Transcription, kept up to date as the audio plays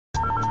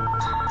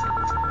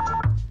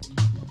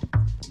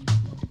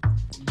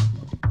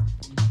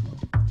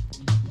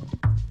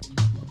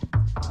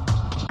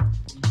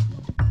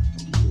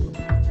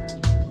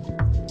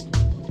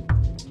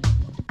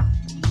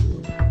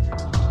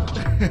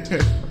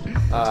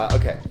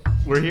Okay.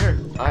 We're here.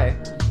 Hi.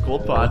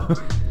 Cold Pod.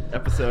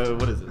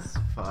 Episode, what is this?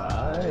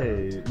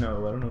 5?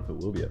 No, I don't know if it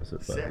will be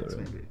episode 5. 6, though,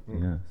 right?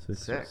 maybe. Yeah,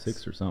 Six.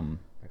 six or something.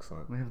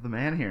 Excellent. We have the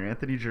man here,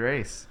 Anthony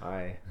Gerace.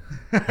 Hi.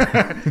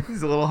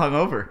 He's a little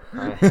hungover.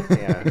 Hi.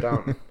 Yeah,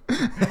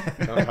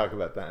 don't talk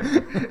about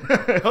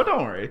that. Oh,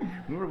 don't worry.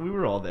 We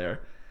were all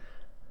there.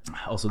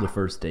 Also, the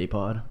first day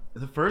pod.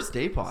 The first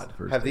day pod.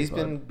 Have these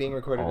been being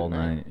recorded all at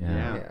night? night?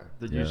 Yeah. Yeah.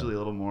 They're Yeah. usually a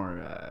little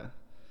more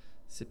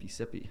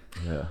sippy.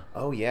 Yeah.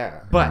 Oh,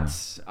 yeah.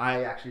 But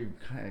I actually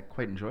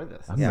quite enjoy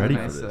this. I'm Yeah, ready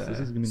nice, for this. This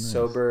is gonna be nice.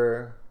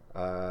 Sober,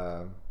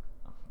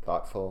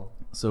 thoughtful.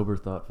 Sober,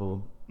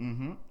 thoughtful.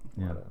 Mm-hmm.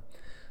 Yeah.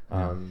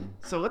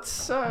 So let's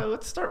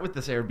start with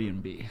this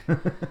Airbnb.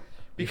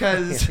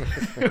 Because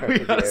we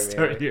gotta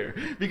start here.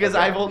 Because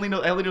Okay. I only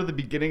know the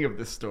beginning of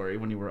this story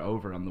when you were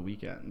over on the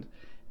weekend,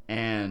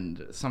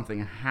 and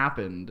something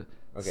happened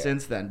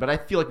since then. But I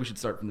feel like we should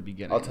start from the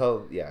beginning.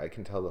 I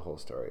can tell the whole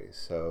story.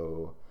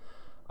 So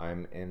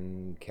I'm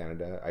in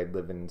Canada. I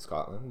live in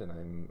Scotland,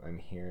 and I'm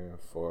here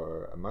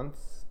for a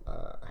month,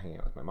 hanging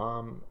out with my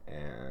mom,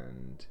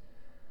 and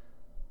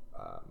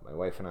my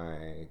wife and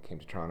I came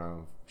to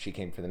Toronto. She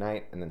came for the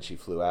night, and then she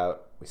flew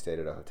out. We stayed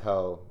at a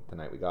hotel the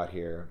night we got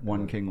here.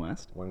 One King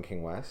West,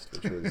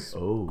 which was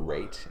Oh.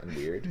 great and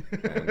weird.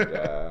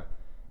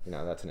 And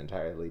that's an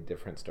entirely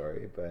different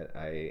story. But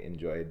I really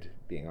enjoyed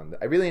being on the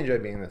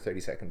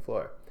 32nd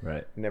floor.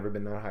 Right. I've never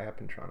been that high up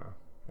in Toronto,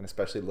 and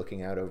especially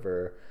looking out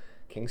over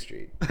King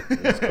Street.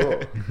 It was cool.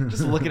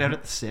 just looking out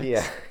at the 6.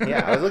 Yeah.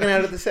 I was looking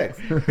out at the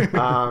 6th. You're like,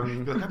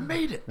 I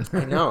made it.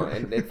 I know,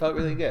 and it felt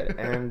really good.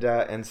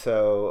 And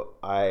so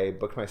I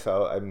booked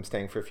myself. I'm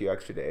staying for a few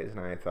extra days,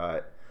 and I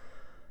thought,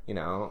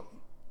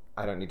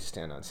 I don't need to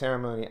stand on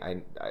ceremony.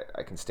 I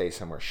can stay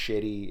somewhere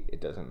shitty.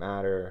 It doesn't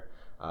matter.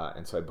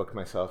 And so I booked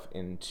myself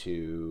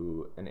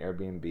into an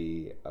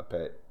Airbnb up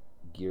at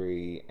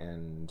Geary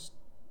and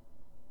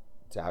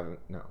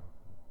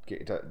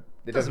it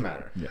doesn't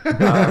matter.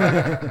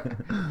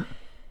 Yeah.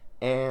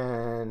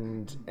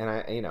 And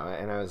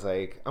I was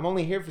like, I'm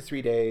only here for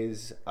 3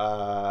 days.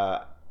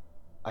 I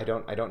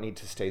don't need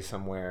to stay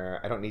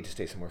somewhere. I don't need to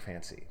stay somewhere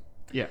fancy.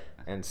 Yeah.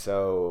 And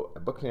so I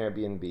booked an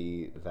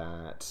Airbnb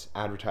that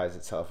advertised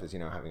itself as,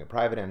 having a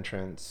private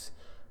entrance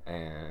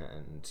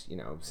and,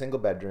 single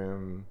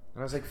bedroom.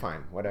 And I was like,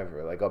 fine,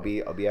 whatever. Like I'll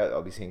be out,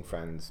 I'll be seeing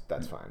friends.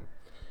 That's fine.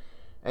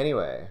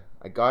 Anyway,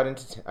 I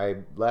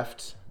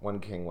left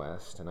One King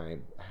West, and I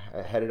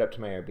headed up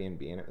to my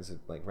Airbnb, and it was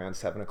like around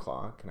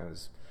 7:00, and I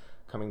was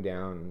coming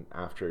down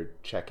after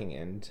checking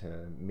in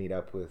to meet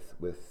up with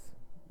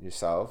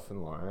yourself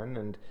and Lauren,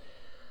 and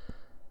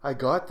I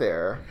got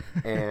there,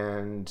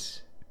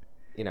 and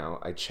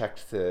I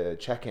checked the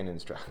check-in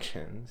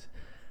instructions,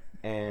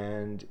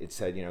 and it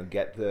said,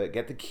 get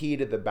the key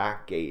to the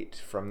back gate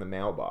from the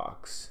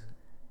mailbox,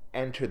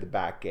 enter the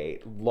back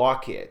gate,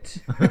 lock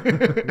it,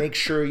 make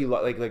sure you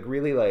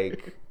really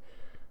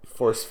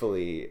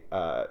forcefully,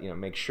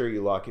 make sure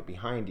you lock it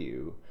behind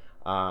you,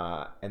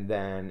 and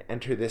then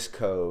enter this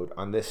code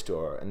on this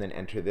door, and then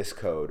enter this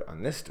code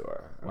on this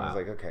door. And I was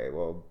like, okay,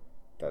 well,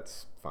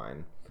 that's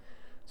fine.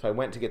 So I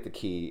went to get the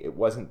key. It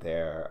wasn't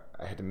there.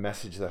 I had to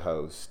message the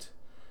host,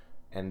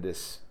 and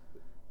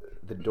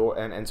the door,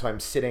 and so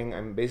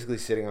I'm basically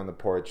sitting on the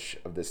porch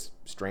of this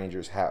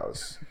stranger's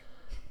house,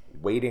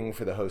 waiting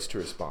for the host to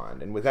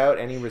respond, and without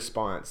any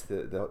response,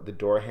 the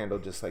door handle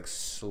just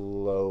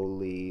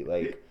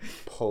slowly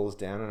pulls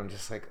down, and I'm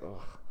just like,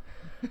 oh.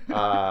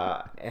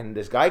 And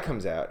this guy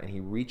comes out, and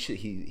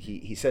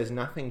he says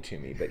nothing to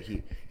me, but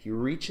he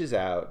reaches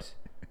out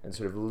and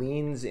sort of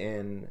leans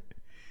in,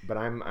 but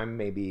I'm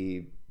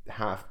maybe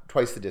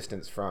twice the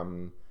distance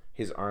from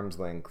his arm's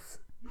length,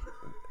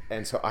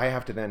 and so I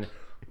have to then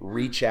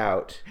reach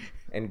out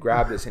and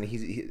grab this, and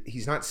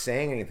he's not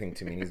saying anything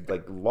to me, and he's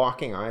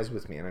locking eyes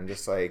with me, and I'm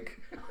just like,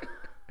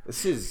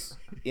 this is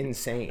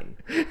insane.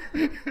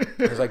 I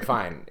was like,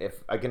 fine,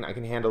 if I can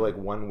handle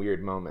one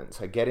weird moment.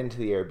 So I get into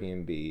the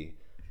Airbnb,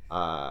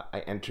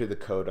 I enter the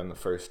code on the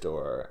first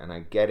door, and I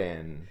get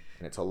in,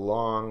 and it's a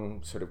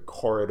long sort of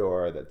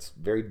corridor that's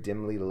very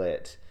dimly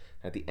lit.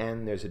 At the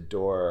end, there's a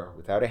door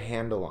without a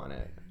handle on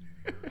it,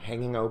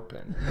 hanging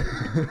open,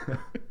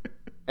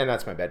 and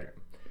that's my bedroom.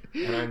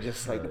 And I'm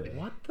just like,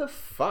 what the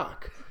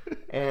fuck?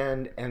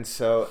 And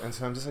so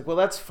I'm just like, well,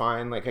 that's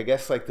fine. I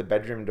guess the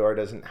bedroom door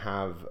doesn't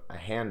have a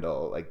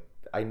handle.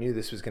 I knew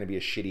this was going to be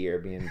a shitty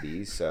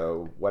Airbnb,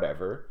 so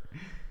whatever.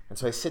 And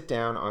so I sit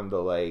down on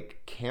the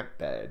camp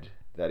bed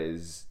that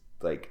is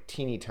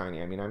teeny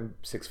tiny. I mean, I'm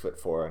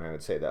 6'4", and I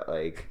would say that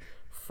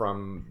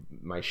from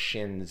my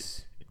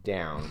shins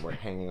down, we're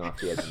hanging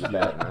off the edge of the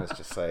bed. And I was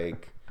just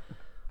like,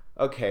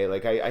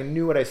 okay, I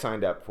knew what I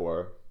signed up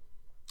for.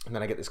 And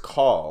then I get this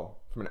call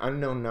from an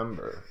unknown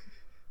number,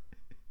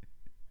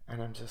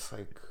 and I'm just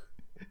like,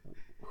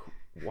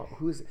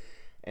 who is it?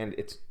 And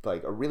it's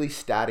a really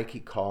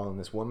staticky call, and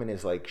this woman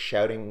is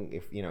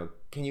shouting,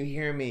 can you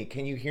hear me?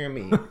 Can you hear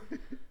me?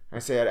 I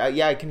said,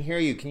 yeah, I can hear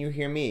you. Can you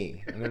hear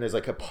me? And then there's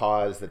like a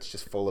pause that's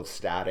just full of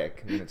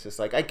static. And it's just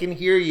like, I can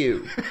hear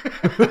you.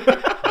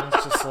 And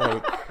it's just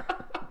like,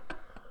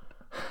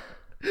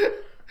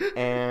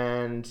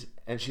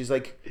 And she's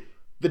like,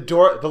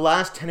 the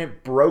last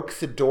tenant broke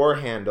the door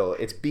handle.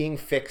 It's being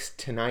fixed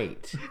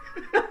tonight.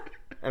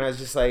 And I was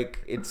just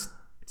like, it's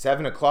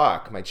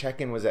 7:00. My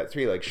check-in was at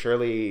 3. Like,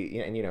 surely,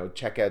 and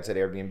checkouts at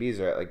Airbnbs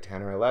are at like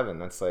 10 or 11.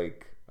 That's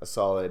like a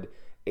solid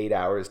 8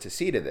 hours to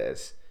see to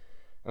this.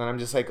 And I'm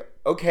just like,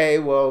 okay,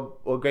 well,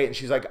 great. And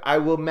she's like, I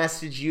will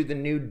message you the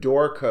new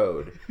door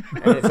code.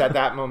 And it's at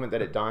that moment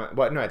that it dawned.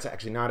 Well, no, it's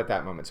actually not at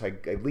that moment. So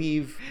I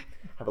leave,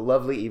 have a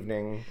lovely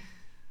evening,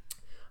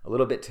 a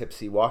little bit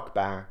tipsy, walk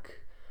back,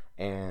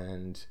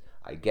 and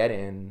I get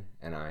in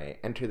and I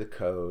enter the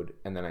code,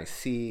 and then I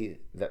see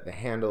that the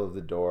handle of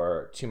the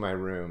door to my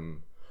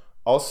room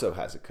also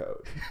has a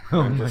code.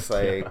 I'm just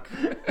like,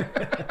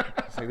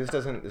 this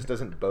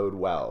doesn't bode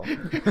well.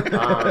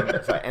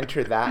 So I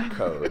enter that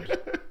code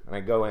and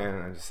I go in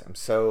and I'm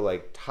so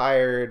like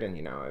tired, and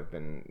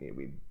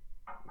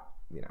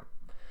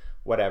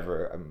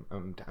whatever.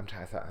 I'm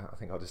tired. I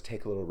think I'll just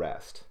take a little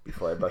rest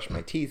before I brush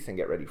my teeth and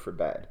get ready for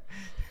bed.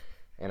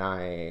 And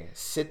I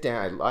sit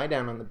down, I lie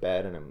down on the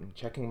bed, and I'm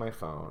checking my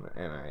phone,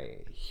 and I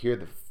hear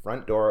the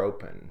front door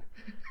open,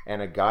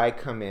 and a guy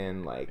come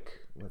in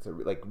with a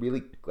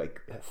really a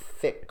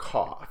thick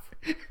cough.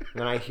 And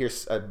then I hear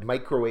a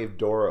microwave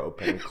door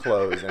open and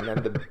close, and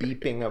then the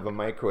beeping of a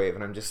microwave,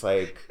 and I'm just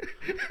like,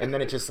 and then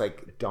it just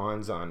like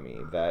dawns on me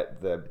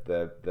that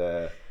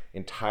the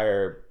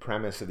entire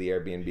premise of the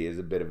Airbnb is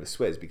a bit of a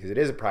swizz, because it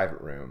is a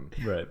private room,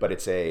 right? But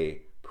it's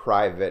a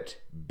private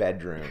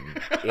bedroom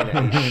in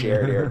a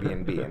shared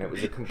Airbnb, and it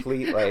was a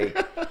complete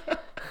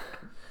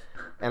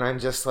and I'm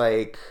just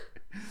like,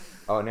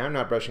 oh, now I'm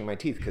not brushing my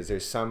teeth because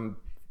there's some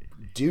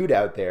dude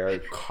out there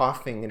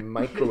coughing and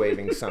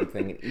microwaving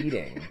something and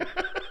eating,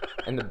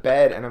 and the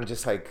bed, and I'm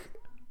just like,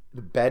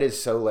 the bed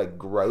is so like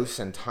gross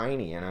and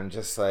tiny, and I'm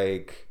just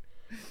like,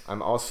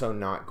 I'm also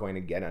not going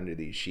to get under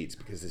these sheets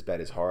because this bed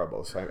is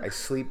horrible. So I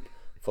sleep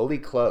fully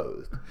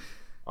clothed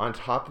on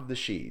top of the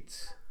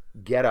sheets,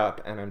 get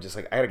up, and I'm just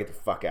like, I gotta get the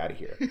fuck out of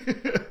here.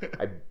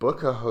 I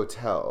book a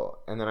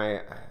hotel, and then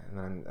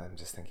I'm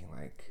just thinking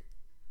like,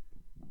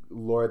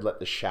 Lord, let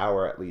the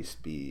shower at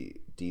least be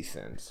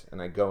decent.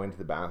 And I go into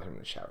the bathroom,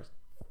 and the shower's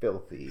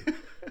filthy,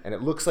 and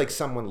it looks like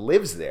someone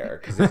lives there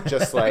because it's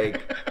just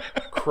like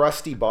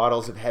crusty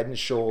bottles of Head and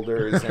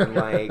Shoulders and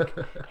like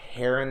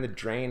hair in the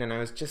drain, and I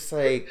was just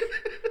like,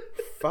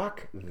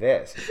 fuck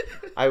this.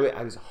 I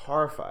was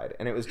horrified,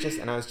 and I was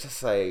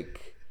just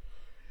like,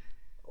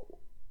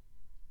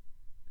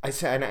 I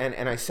said,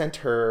 and I sent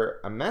her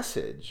a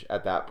message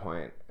at that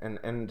point,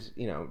 and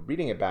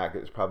reading it back,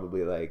 it was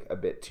probably like a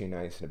bit too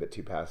nice and a bit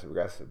too passive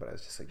aggressive, but I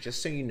was just like,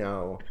 just so you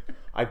know,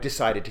 I've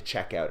decided to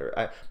check out.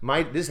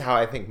 This is how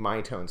I think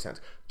my tone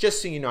sounds.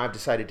 Just so you know, I've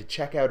decided to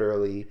check out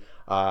early.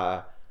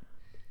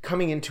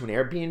 Coming into an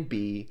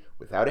Airbnb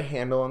without a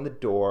handle on the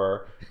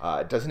door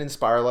doesn't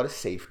inspire a lot of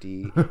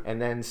safety.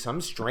 And then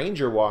some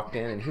stranger walked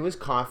in, and he was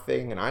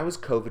coughing, and I was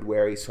COVID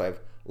wary, so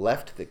I've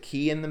left the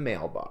key in the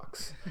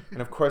mailbox.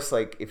 And of course,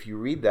 like, if you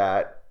read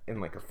that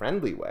in like a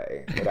friendly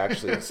way, it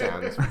actually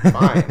sounds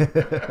fine.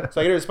 So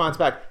I get a response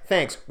back,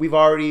 thanks, we've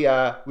already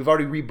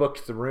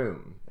rebooked the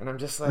room. And I'm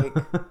just like,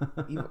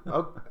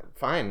 oh,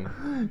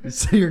 fine.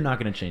 So you're not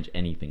going to change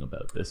anything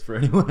about this for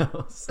anyone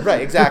else.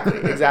 Right,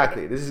 exactly.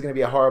 This is going to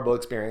be a horrible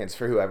experience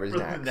for whoever's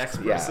next.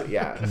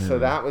 Yeah. So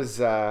that was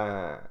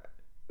my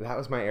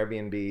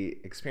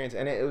Airbnb experience,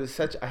 and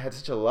I had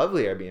such a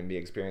lovely Airbnb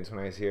experience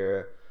when I was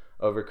here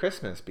over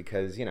Christmas,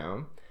 because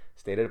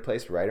stayed at a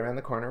place right around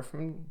the corner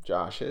from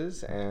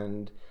Josh's,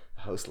 and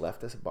the host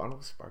left us a bottle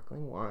of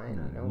sparkling wine,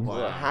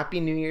 a Happy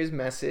New Year's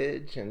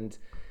message, and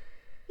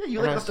you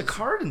left the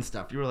card and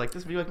stuff. You were like,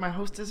 my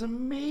host is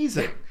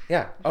amazing.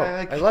 Yeah. Oh,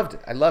 I loved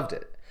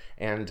it.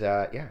 And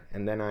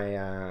and then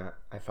I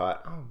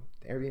thought, oh,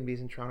 the Airbnbs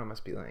in Toronto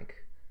must be like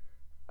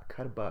a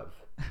cut above.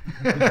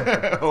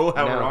 Oh,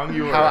 how wrong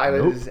you were. How I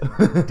was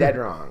dead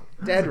wrong.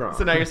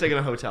 So now you're staying in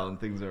a hotel and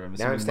things are,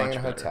 now I'm staying in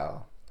a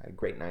hotel. I had a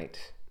great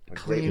night.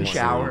 Clean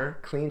shower.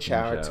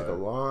 Took a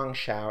long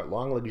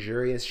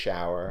luxurious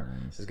shower.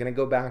 Nice. I was gonna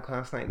go back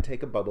last night and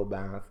take a bubble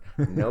bath.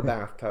 No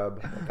bathtub,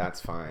 but that's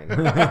fine.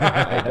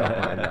 I don't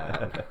mind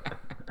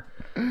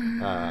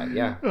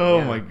that.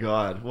 Oh my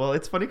god. Well,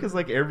 it's funny because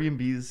like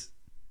Airbnbs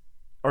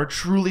are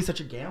truly such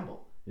a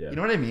gamble. Yeah. You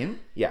know what I mean?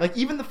 Yeah. Like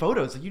even the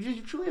photos, like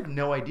you truly have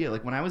no idea.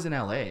 Like when I was in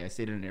LA, I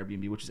stayed in an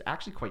Airbnb, which is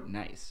actually quite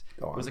nice.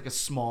 It was like a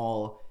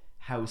small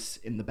house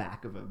in the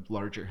back of a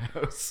larger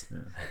house.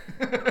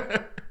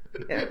 Yeah.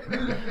 Yeah.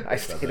 I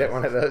stayed at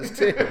one of those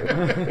too.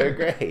 They're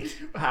great.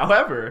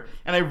 However,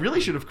 and I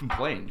really should have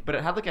complained, but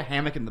it had like a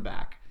hammock in the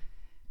back.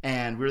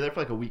 And we were there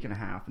for like a week and a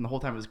half, and the whole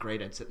time it was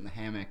great. I'd sit in the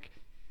hammock,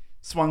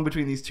 swung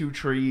between these two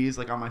trees,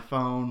 like on my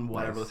phone,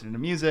 whatever, listening to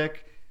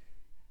music.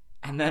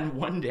 And then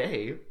one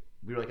day,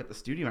 we were like at the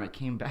studio, and I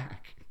came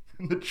back,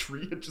 and the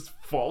tree had just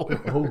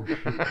fallen. Oh.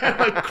 and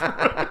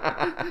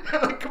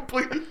like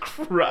completely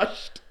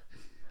crushed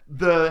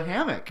the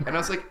hammock. And I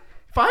was like,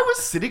 if I was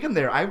sitting in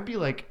there, I would be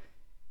like,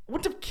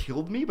 wouldn't have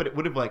killed me, but it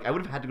would have like I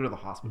would have had to go to the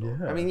hospital.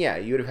 Yeah. I mean, yeah,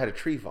 you would have had a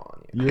tree fall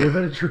on you. You would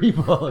have had a tree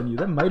fall on you.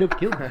 That might have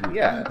killed you.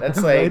 Yeah, that's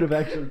that like might have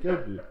actually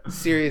killed you.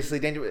 seriously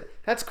dangerous.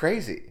 That's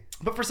crazy.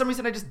 But for some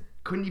reason, I just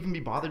couldn't even be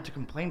bothered to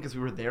complain because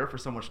we were there for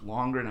so much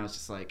longer, and I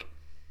was like,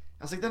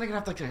 then I could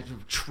have like a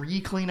tree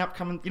cleanup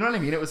coming. You know what I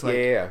mean? It was like,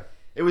 Yeah.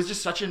 it was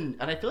just such and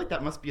I feel like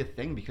that must be a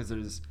thing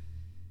because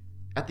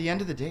at the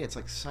end of the day, it's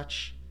like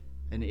such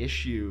an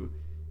issue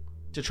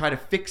to try to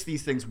fix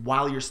these things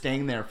while you're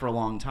staying there for a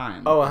long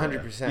time. Oh,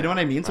 100%. You know what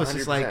I mean? So it's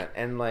just like, 100%.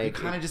 And like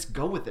you kind of just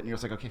go with it, and you're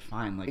just like, okay,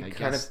 fine. Like, I it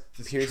kind guess of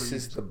this pierces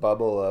tree's- the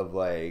bubble of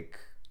like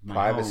My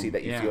privacy home,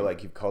 that you yeah. feel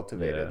like you've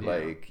cultivated. Yeah.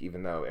 Like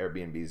even though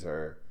Airbnbs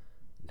are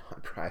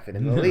not private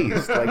in the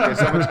least, like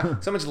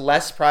there's so much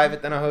less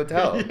private than a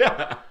hotel.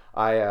 Yeah.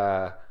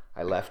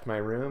 I left my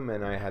room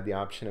and I had the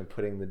option of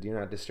putting the do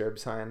not disturb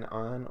sign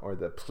on or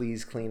the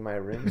please clean my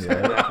room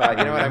sign. I thought,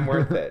 you know what, I'm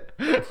worth it.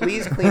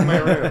 Please clean my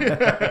room.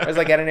 I was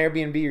like, at an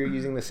Airbnb, you're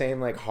using the same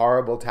like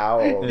horrible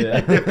towel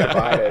that you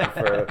provided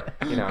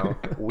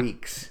for,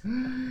 weeks.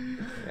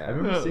 Yeah. I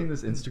remember seeing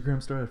this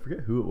Instagram story. I forget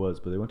who it was,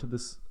 but they went to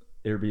this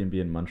Airbnb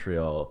in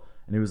Montreal,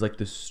 and it was like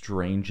the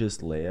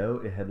strangest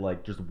layout. It had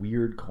like just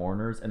weird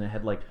corners, and it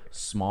had like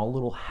small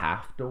little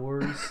half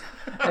doors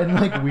and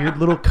like weird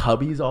little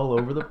cubbies all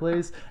over the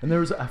place. And there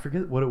was, I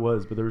forget what it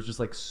was, but there was just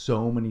like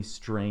so many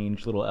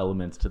strange little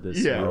elements to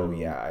this Yeah. Oh room.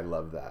 yeah, I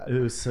love that. It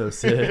was so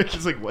sick.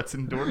 Just like, what's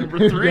in door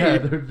number 3? Yeah,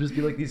 there would just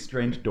be like these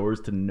strange doors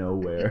to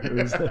nowhere. It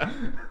was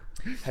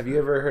Have you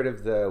ever heard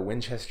of the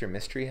Winchester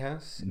Mystery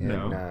House?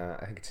 No.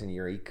 I think it's in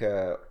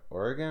Eureka,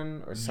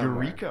 Oregon, or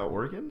somewhere. Eureka,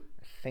 Oregon?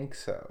 I think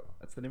so.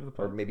 That's the name of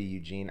the Or place. maybe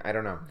Eugene. I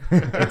don't know.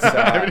 It's,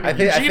 I I've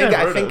think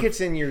heard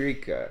it's in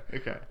Eureka.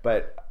 Okay.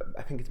 But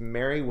I think it's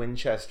Mary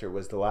Winchester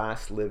was the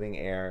last living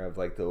heir of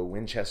like the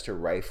Winchester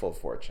rifle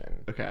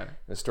fortune. Okay.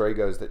 The story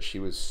goes that she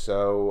was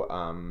so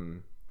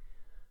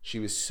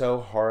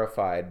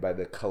horrified by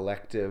the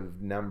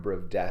collective number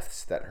of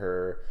deaths that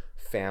her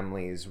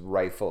family's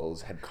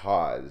rifles had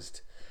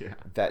caused. Yeah.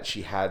 That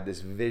she had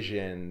this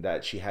vision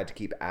that she had to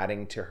keep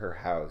adding to her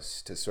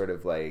house to sort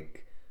of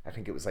like, I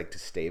think it was like to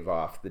stave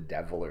off the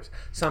devil or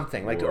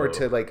something like, or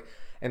to like,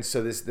 and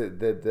so this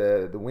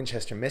the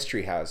Winchester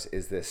Mystery House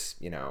is this,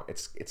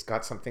 it's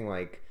got something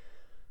like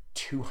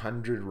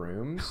 200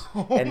 rooms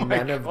and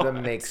none of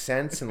them make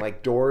sense, and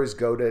like doors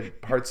go to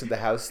parts of the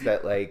house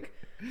that like,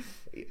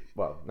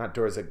 well, not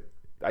doors like.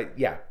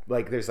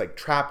 Like there's like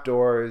trap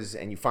doors,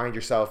 and you find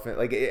yourself in,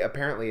 like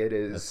apparently it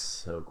is. That's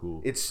so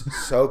cool. It's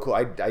so cool.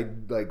 I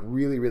like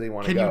really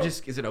want to go. Can you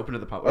just? Is it open to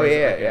the public? Oh Or is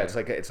yeah, it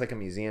like It's like a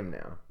museum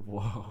now.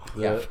 Whoa.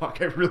 Yeah. Fuck!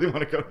 I really want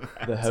to go to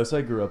that. The house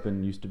I grew up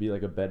in used to be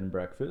like a bed and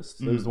breakfast.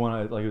 There was the one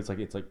it's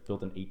like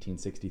built in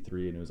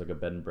 1863, and it was like a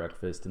bed and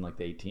breakfast in like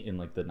the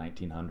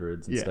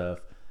 1900s and Yeah. stuff.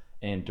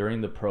 And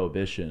during the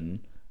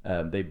Prohibition,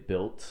 they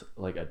built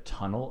like a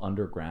tunnel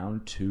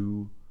underground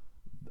to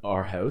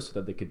our house so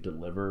that they could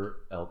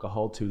deliver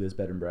alcohol to this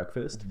bed and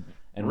breakfast.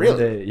 And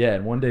Really?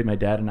 one day my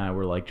dad and I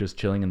were like just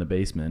chilling in the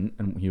basement,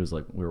 and he was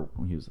like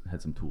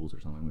had some tools or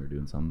something. We were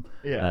doing some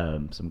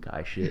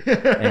guy shit,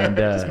 and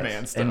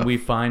man stuff. and we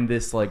find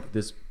this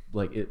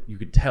you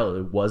could tell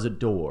it was a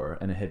door,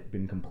 and it had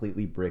been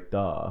completely bricked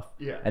off.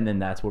 Yeah. And then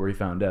that's where we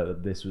found out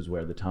that this was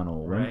where the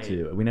tunnel went Right.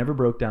 to. We never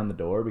broke down the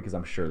door because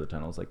I'm sure the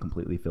tunnel's like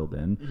completely filled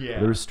in. Yeah.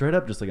 There was straight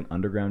up just like an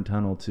underground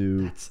tunnel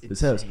to That's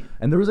this house. insane.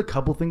 And there was a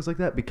couple things like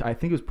that. I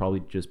think it was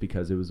probably just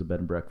because it was a bed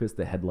and breakfast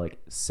that had like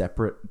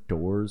separate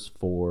doors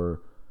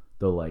for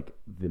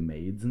the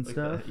maids and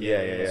stuff.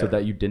 Yeah. So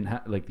that you didn't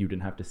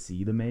have to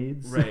see the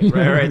maids. Right. You know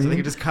what I So they mean?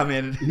 could just come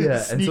in and Yeah,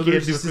 and sneak so in,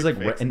 there's do a just this quick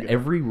like fix in and go.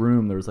 every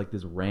room there was like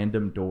this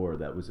random door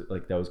that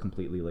was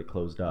completely like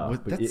closed off. Well,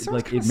 But that it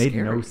sounds kinda it made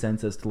no scary.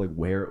 sense as to like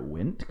where it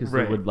went, because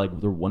Right.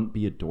 there wouldn't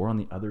be a door on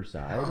the other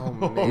side. Oh,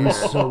 It man.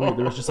 was so weird.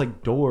 There was just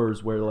like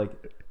doors where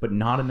but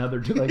not another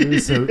door. Like it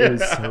was so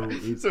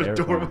So a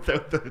door terrifying.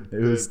 without the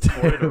It was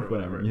toilet or terrifying.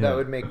 whatever. Yeah. That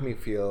would make me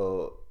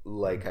feel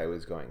like I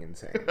was going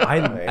insane.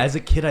 As a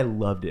kid, I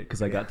loved it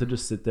because I got to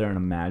just sit there and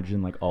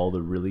imagine like all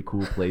the really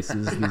cool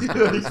places these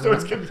doors These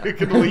doors can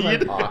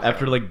lead.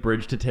 after like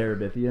Bridge to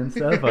Terabithia and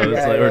stuff. I was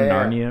Yeah, like, or yeah.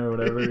 Narnia or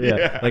whatever. Yeah.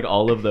 Yeah. Like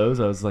all of those.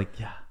 I was like,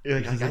 yeah, You're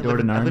like, this is I a door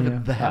to live in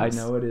Narnia. the I house.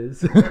 know it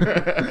is.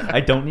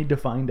 I don't need to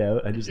find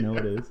out. I just know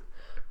it is.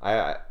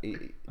 I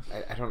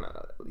don't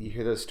know. You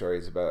hear those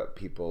stories about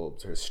people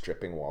sort of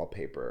stripping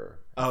wallpaper.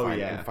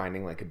 And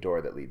finding like a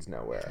door that leads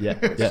nowhere. Yeah,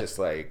 It's yeah. just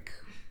like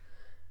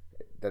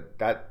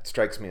that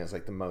strikes me as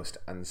like the most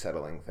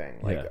unsettling thing.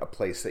 Like Yeah. a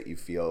place that you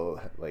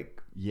feel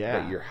like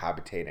that you're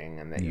habitating,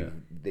 and that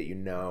you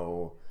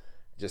know,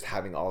 just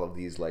having all of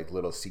these like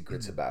little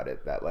secrets about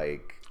it that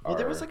like. Well,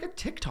 there was like a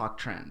TikTok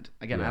trend.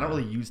 Again, I Yeah. don't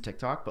really use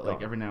TikTok, but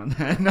like every now and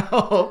then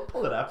I'll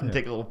pull it up and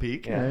take a little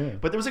peek. Yeah.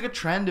 But there was like a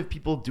trend of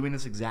people doing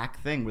this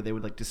exact thing where they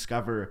would like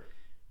discover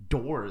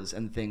doors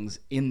and things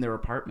in their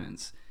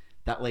apartments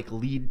that like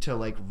lead to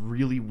like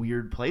really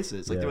weird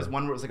places. Like there was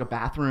one where it was like a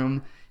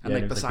bathroom and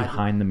like it was, beside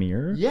behind the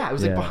mirror. Yeah, it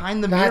was like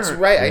behind the mirror. That's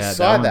right. I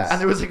saw that.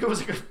 And there was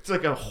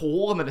like a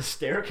hole and then a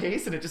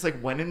staircase, and it just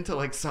like went into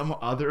like some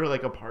other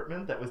like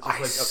apartment that was just I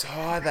like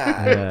saw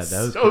that. Yeah,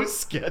 that was so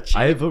sketchy.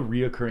 I have a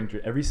reoccurring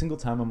dream. Every single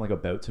time I'm like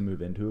about to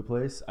move into a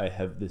place, I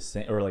have this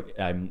same, or like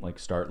I'm like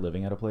start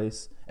living at a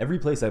place. Every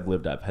place I've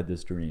lived, I've had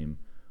this dream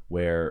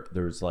where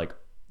there's like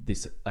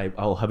this.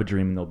 I'll have a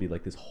dream and there'll be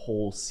like this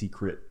whole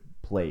secret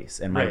place,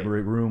 and my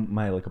room,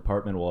 my like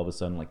apartment will all of a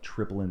sudden like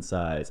triple in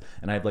size,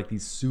 and I have like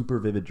these super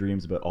vivid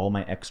dreams about all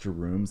my extra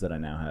rooms that I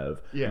now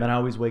have. Yeah. And then I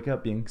always wake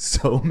up being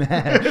so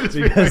mad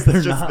because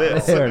they're not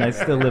there, and I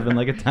still live in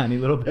like a tiny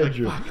little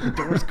bedroom. Like, fuck,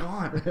 the door's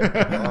gone.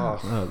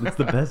 Oh, it's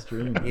the best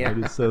dream. Yeah.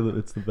 It's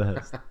the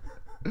best.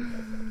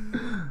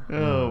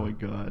 Oh my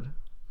god.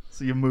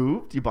 So you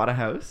moved? You bought a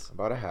house? I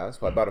bought a house.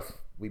 Well,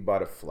 we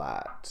bought a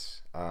flat,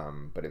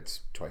 but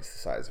it's twice the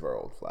size of our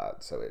old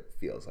flat, so it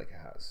feels like a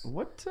house.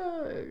 What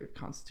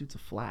constitutes a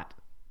flat?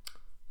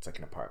 It's like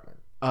an apartment.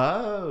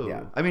 Oh.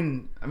 Yeah. I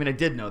mean, I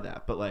did know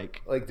that, but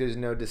like There's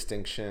no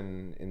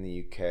distinction in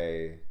the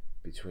UK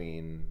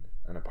between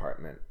an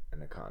apartment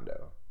and a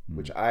condo,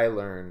 which I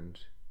learned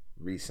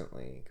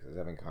recently because I was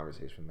having a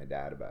conversation with my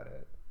dad about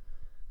it.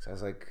 So I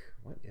was like,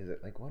 what is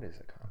it? Like, what is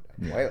a condo?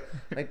 Why,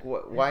 like,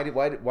 why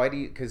do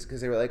you,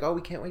 because they were like, oh,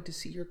 we can't wait to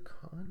see your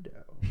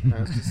condo. And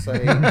I was just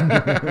like,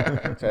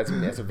 so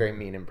that's a very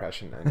mean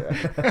impression.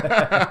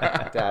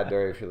 Dad,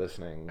 Dory, if you're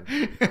listening,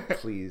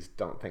 please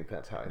don't think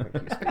that's how I think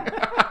you speak.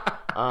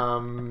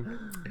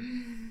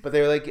 But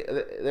they were like,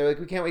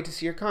 we can't wait to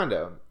see your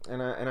condo.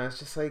 And I was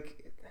just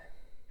like,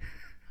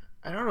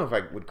 I don't know if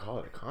I would call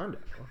it a condo.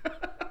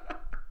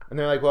 And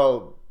they're like,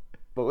 well,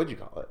 what would you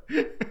call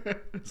it?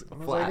 it's I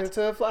was like, it's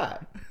a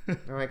flat. And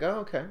I'm like, oh,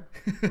 okay.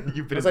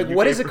 You've been I was like,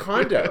 what is a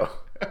condo?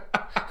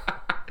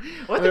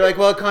 And they're like,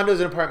 well, a condo is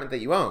an apartment that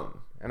you own.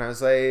 And I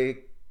was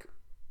like,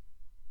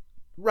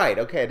 right,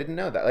 okay, I didn't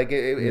know that. Like,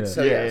 it's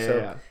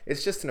so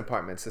it's just an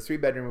apartment. It's a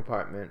 3-bedroom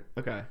apartment.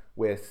 Okay.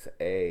 With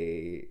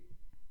a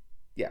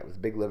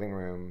big living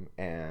room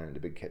and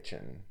a big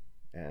kitchen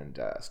and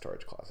a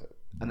storage closet.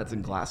 And that's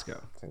in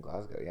Glasgow. It's in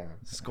Glasgow, yeah.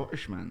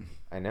 Scottish man.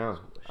 I know.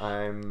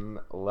 I'm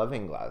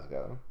loving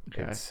Glasgow.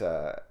 Okay.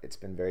 It's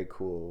been very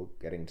cool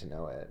getting to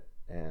know it,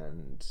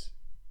 and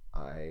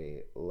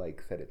I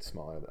like that it's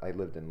smaller. I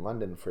lived in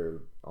London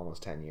for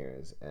almost 10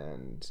 years,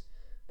 and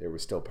there were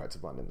still parts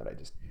of London that I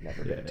just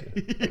never been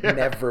to. I've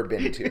never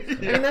been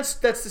to. I mean, that's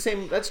the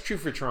same. That's true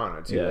for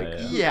Toronto too.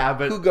 Yeah,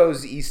 but who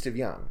goes east of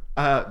Yonge?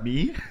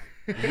 Me.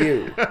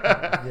 You.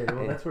 Yeah,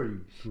 well, that's where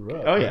you grew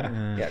up. Oh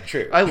yeah. Yeah,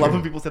 true. I love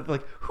when people say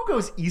like, "Who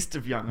goes east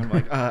of Yonge?" I'm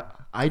like,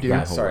 I do.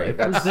 Yeah, sorry.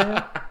 That's,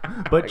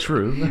 but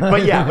true.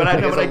 But yeah, but I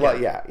know what I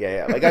get.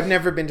 Yeah. Like, I've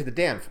never been to the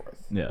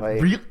Danforth. Yeah.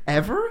 Like,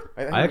 Ever?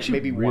 I actually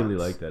maybe really once.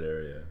 like that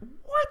area.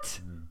 What?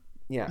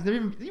 Yeah.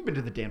 You've been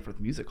to the Danforth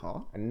Music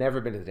Hall? I've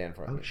never been to the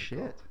Danforth. Oh Music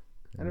Hall. shit!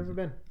 I've never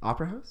been.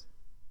 Opera House?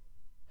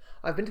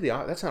 I've been to the.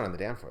 That's not on the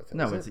Danforth.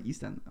 No, is it's it? the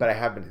East End. But I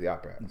have been to the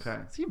Opera House.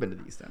 Okay, so you've been to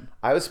the East End.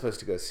 I was supposed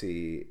to go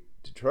see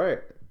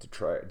Destroyer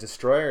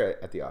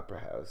at the Opera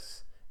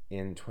House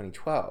in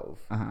 2012,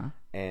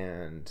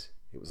 and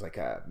it was like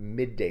a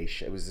midday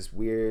show. It was this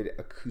weird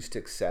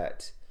acoustic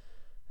set,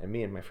 and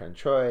me and my friend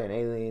Troy and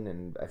Aileen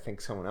and I think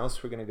someone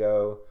else were gonna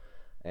go,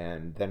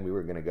 and then we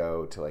were gonna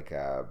go to like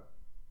a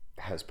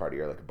house party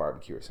or like a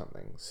barbecue or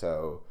something.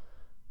 So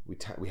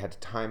we had to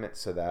time it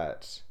so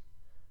that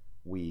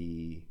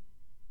we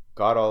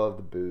got all of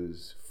the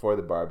booze for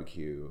the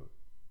barbecue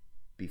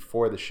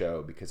before the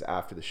show, because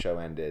after the show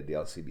ended, the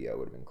LCBO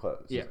would have been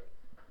closed. Yeah.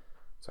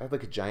 So I had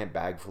like a giant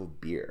bag full of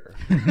beer.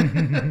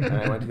 And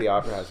I went to the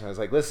Opera House and I was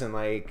like, listen,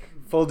 like,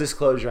 full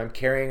disclosure, I'm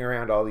carrying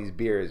around all these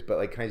beers, but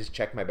like, can I just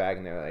check my bag?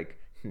 And they're like,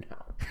 no.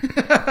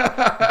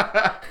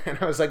 And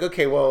I was like,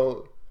 okay,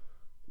 well,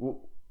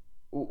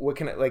 what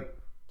can I, like,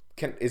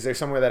 is there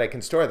somewhere that I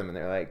can store them? And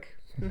they're like,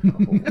 no.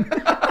 And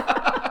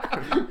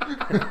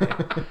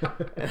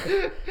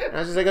I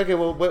was just like, okay,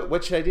 well,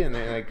 what should I do? And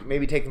they're like,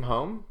 maybe take them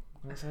home.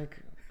 And I was like,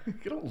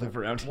 you don't live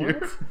around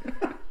here.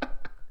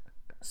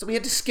 So we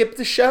had to skip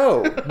the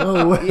show.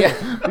 No way.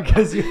 Yeah,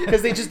 because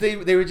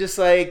they were just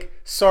like,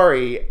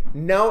 sorry,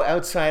 no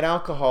outside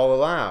alcohol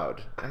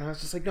allowed. And I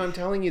was just like, no, I'm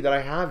telling you that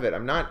I have it.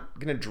 I'm not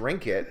gonna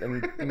drink it,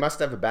 and you must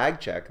have a bag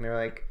check. And they're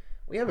like,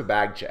 we have a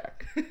bag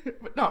check,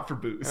 but not for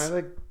booze. And I was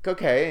like,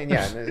 okay, and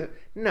yeah,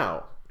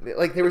 no,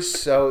 like they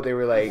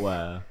were like,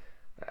 wow.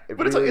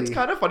 But it's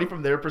kind of funny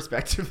from their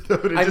perspective, though.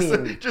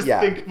 To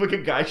think like a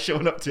guy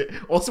showing up to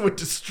also a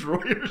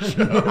Destroyer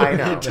show. I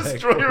know.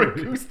 Destroyer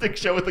acoustic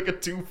show with like a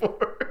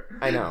 2-4.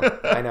 I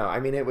know. I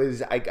mean, it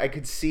was. I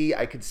could see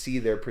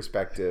their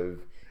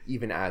perspective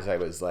even as I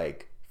was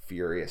like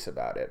furious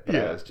about it. But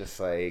I was just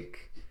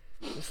like,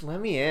 just let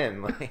me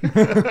in, like.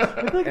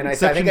 And I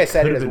think I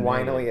said it as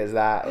whinily as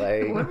that,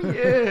 like, let me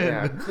in.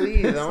 Yeah,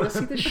 please, I want to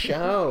see the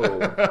show.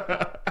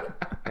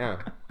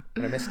 Yeah,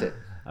 and I missed it.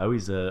 I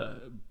always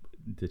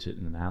ditch it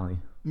in an alley.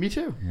 Me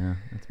too. Yeah,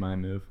 that's my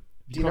move.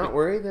 Do you not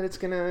worry that it's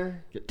gonna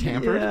get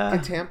tampered? Yeah.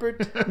 Get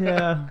tampered?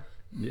 Yeah.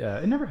 Yeah,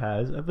 it never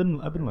has. I've been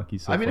lucky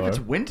so I mean, far. if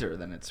it's winter,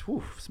 then it's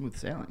smooth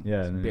sailing. yeah,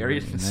 It's and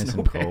buried in nice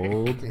snow and bank.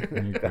 cold.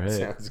 And you're That great.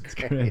 sounds It's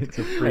great. It's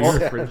a free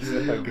That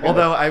refrigerator. sounds good.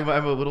 Although I'm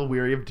a little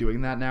weary of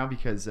doing that now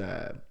because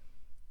the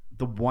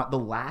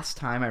last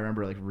time I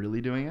remember like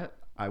really doing it,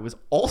 I was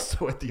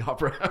also at the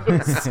Opera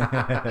House.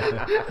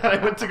 I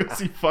went to go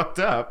see Fucked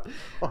Up,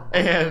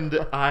 and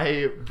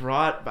I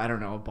brought, I don't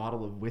know, a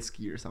bottle of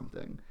whiskey or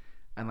something,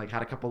 and like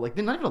had a couple, like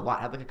not even a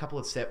lot, had like a couple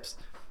of sips,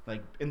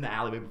 like in the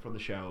alleyway before the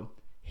show.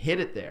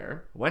 Hid it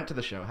there. Went to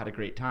the show, had a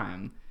great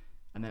time,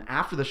 and then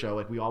after the show,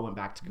 like we all went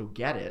back to go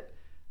get it.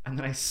 And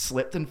then I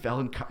slipped and fell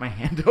and cut my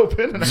hand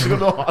open, and I had to go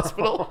to the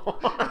hospital.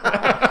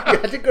 You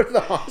had to go to the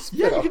hospital.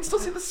 Yeah, you can still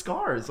see the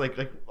scars, like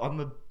on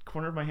the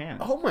corner of my hand.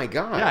 Oh my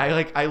god.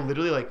 Yeah, I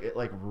literally it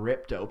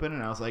ripped open,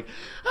 and I was like,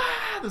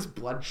 this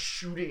blood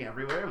shooting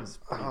everywhere. It was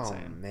pretty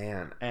insane.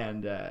 Man.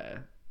 And I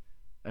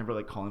remember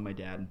like calling my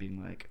dad and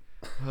being like,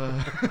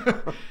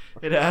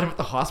 hey Dad, I'm at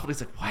the hospital. He's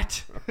like,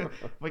 what? I'm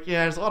like,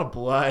 yeah, there's a lot of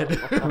blood.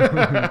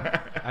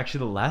 Actually,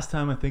 the last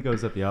time I think I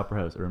was at the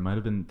Opera House, or it might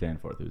have been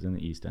Danforth. It was in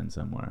the East End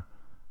somewhere.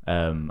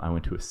 I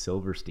went to a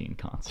Silverstein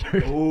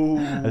concert. Ooh.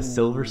 A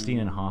Silverstein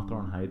and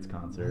Hawthorne Heights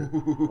concert.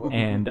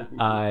 And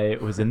I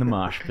was in the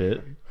mosh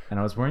pit, and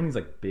I was wearing these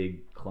like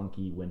big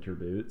clunky winter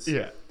boots.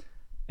 Yeah.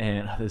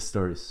 And this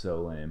story is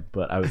so lame,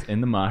 but I was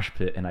in the mosh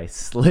pit and I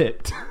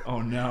slipped. Oh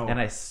no. And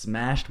I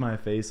smashed my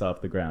face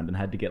off the ground and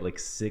had to get like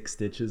 6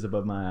 stitches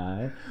above my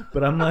eye.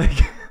 But I'm like,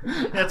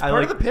 that's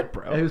part of the pit,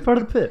 bro. It was part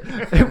of the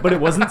pit, but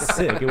it wasn't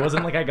sick. It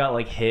wasn't like I got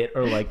like hit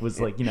or like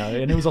was like, you know.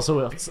 And it was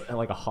also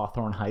like a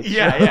Hawthorne Heights.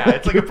 Yeah, show. yeah.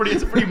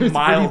 It's a pretty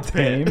mild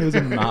tame. pit. It was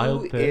a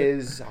mild Who pit.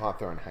 is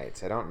Hawthorne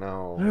Heights? I don't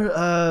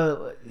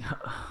know.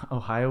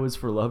 Ohio is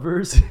for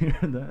lovers.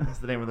 That's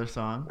the name of their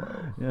song.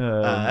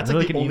 Yeah, that's they're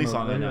like the an only emo-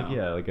 song I know.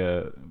 yeah, like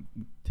a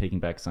Taking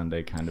Back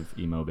Sunday kind of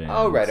emo band.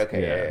 Oh, right,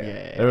 okay,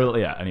 yeah. They were-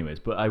 yeah. Anyways,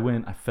 but I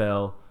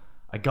fell.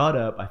 I got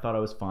up. I thought I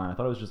was fine. I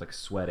thought I was just like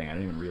sweating. I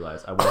didn't even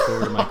realize. I walked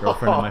over to my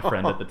girlfriend and my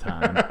friend at the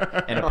time,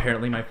 and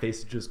apparently my face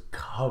is just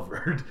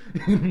covered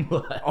in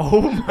blood. Oh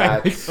my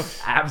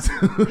That's-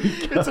 Absolutely.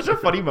 It's such a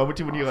funny moment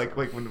too when you like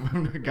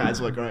when the guys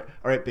are like, all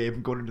right, babe,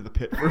 I'm going into the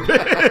pit for a bit,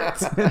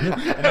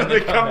 and then they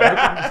come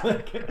back.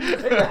 Like,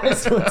 hey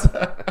guys, what's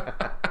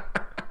up?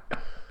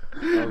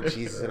 Oh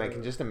Jesus! And I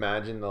can just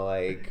imagine the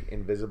like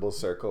invisible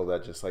circle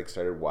that just like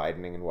started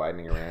widening and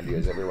widening around you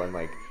as everyone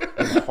like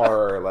in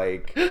horror,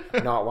 like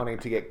not wanting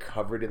to get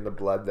covered in the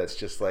blood that's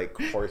just like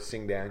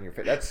coursing down your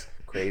face. That's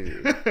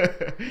crazy.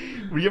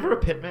 Were you ever a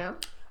pit man?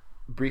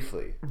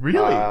 Briefly,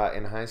 Really?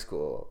 in high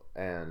school,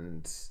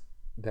 and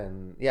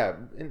then yeah,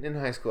 in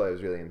high school I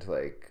was really into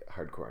like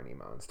hardcore and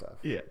emo and stuff.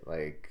 Yeah.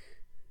 Like,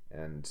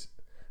 and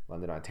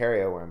London,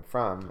 Ontario, where I'm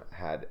from,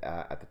 had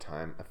at the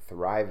time a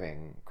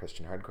thriving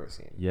Christian hardcore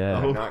scene. Yeah.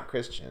 I'm Oh. not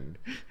Christian,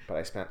 but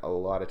I spent a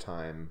lot of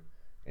time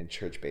in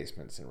church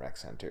basements and rec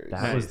centers.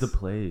 That was the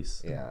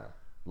place. Yeah.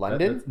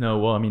 London? No,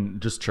 well, I mean,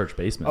 just church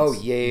basements. Oh,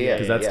 yeah.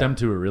 Because that stemmed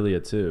to Aurelia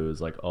too. It was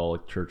like all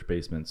like church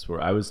basements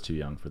where I was too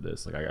young for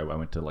this. Like I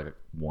went to like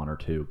 1 or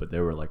 2, but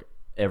there were like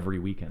every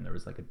weekend there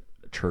was like a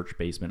church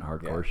basement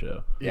hardcore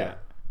show. Yeah.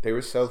 They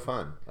were so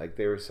fun. Like,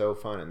 they were so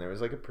fun. And there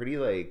was like a pretty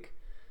like...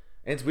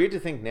 And it's weird to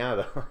think now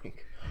that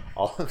like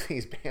all of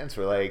these bands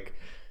were like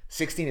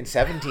 16 and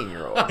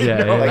 17-year-olds.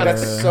 Yeah, like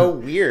that's so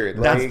weird.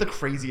 That's like, the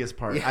craziest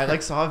part. Yeah. I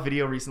like saw a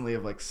video recently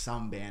of like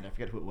some band. I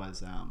forget who it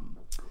was.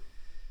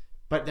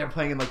 But they're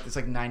playing in like this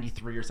like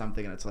 93 or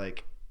something, and it's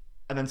like,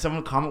 and then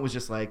someone comment was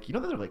just like, you know,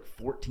 they're like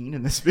 14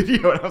 in this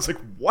video, and I was like,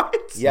 what?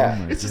 Yeah.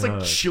 Oh my it's just like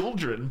God.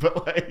 children,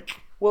 but like,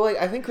 Well, like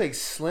I think like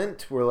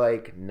Slint were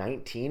like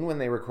 19 when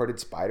they recorded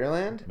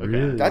Spiderland.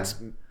 Really? That's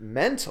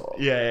mental.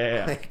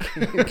 yeah. Like,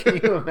 can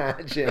you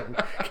imagine?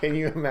 Can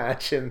you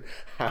imagine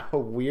how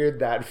weird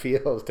that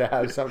feels to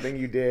have something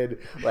you did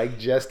like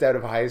just out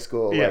of high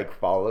school Yeah. like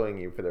following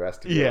you for the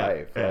rest of your Yeah,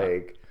 life? yeah.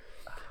 Like,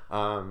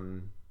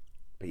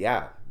 but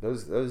yeah,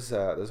 those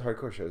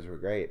hardcore shows were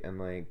great, and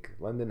like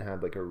London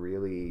had like a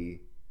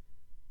really,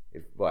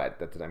 at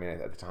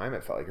the time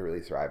it felt like a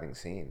really thriving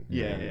scene.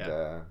 Yeah, and,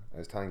 yeah. I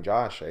was telling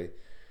Josh,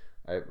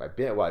 I've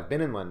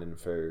been in London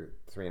for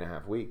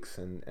 3.5 weeks,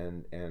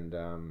 and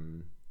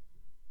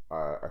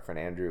our friend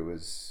Andrew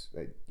was,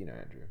 you know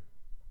Andrew.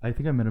 I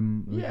think I met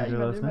him. Yeah, was it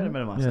you last might have night?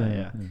 met him last night,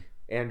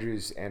 yeah.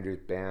 Andrew's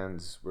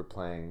bands were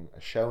playing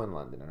a show in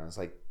London, and I was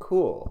like,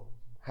 cool.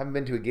 Haven't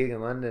been to a gig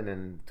in London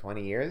in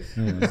 20 years.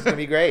 This is gonna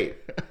be great.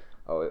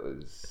 Oh, it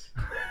was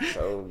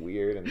so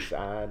weird and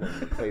sad,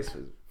 and the place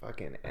was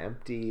fucking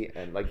empty,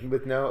 and like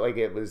with no, like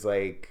it was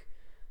like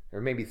there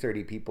were maybe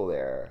 30 people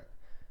there,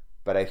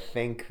 but I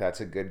think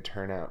that's a good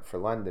turnout for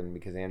London,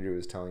 because Andrew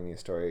was telling me a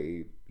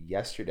story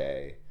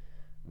yesterday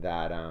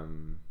that oh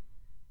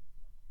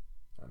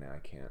now I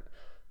can't.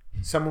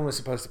 Someone was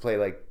supposed to play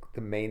like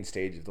the main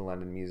stage of the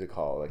London Music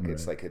Hall, like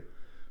it's like a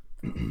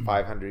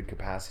 500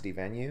 capacity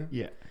venue.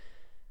 Yeah.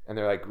 And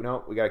they're like,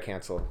 no, we gotta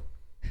cancel.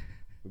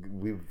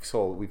 We've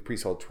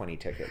pre-sold 20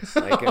 tickets.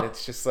 Like, and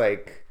it's just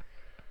like,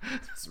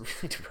 It's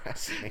really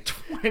depressing.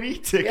 20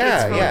 tickets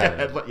Yeah, for yeah. like a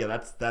headline.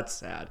 Yeah, that's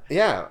sad.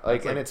 Yeah,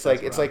 like, and that's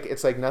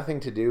it's like nothing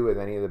to do with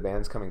any of the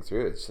bands coming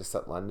through. It's just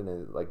that London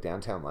is like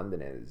downtown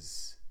London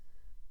is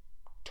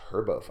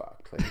turbo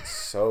fucked. Like, it's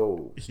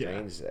so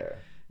strange there.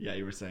 Yeah,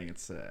 you were saying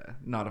it's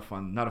not a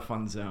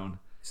fun zone.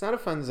 It's not a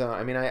fun zone.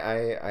 I mean,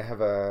 I have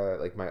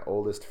my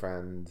oldest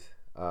friend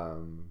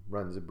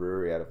runs a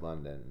brewery out of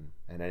London,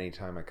 and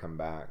anytime I come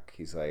back,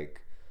 he's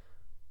like,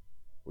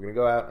 "We're gonna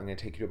go out. I'm gonna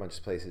take you to a bunch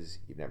of places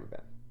you've never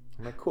been."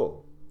 I'm like,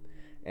 "Cool."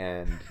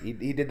 And he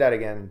did that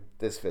again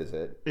this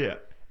visit. Yeah.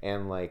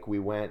 And like we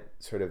went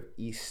sort of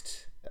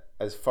east,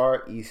 as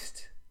far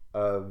east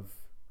out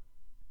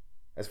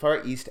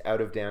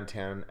of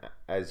downtown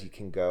as you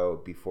can go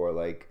before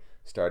like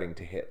starting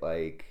to hit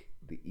like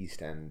the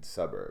East End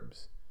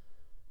suburbs.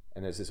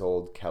 And there's this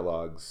old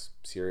Kellogg's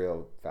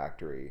cereal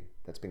factory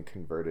that's been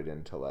converted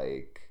into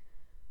like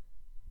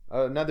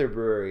another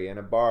brewery and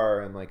a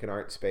bar and like an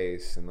art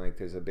space, and like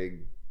there's a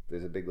big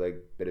like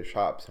bit of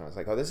shops, and I was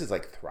like, oh, this is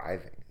like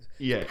thriving.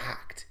 It's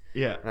packed.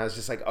 Yeah. And I was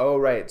just like, oh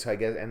right. So I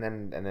guess and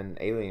then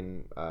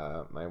Aileen,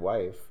 my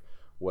wife,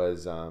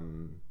 was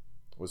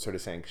sort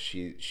of saying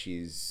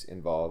she's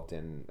involved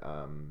in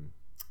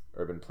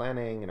urban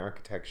planning and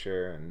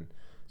architecture and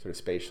sort of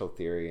spatial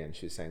theory, and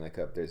she's saying like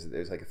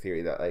there's like a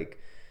theory that like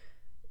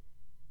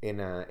in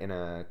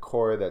a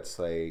core that's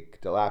like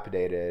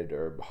dilapidated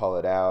or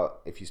hollowed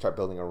out, if you start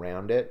building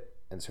around it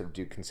and sort of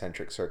do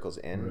concentric circles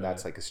in, right.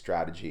 that's like a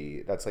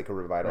strategy. That's like a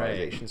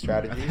revitalization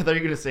strategy. I thought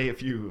you were gonna say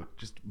if you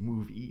just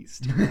move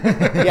east.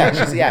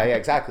 yeah,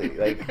 exactly.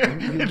 Like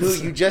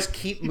you just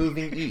keep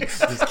moving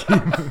east. Just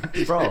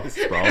keep sprawl.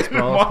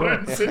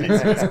 Modern cities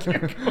just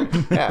keep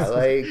going. Yeah,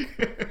 like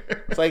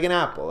it's like an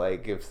apple.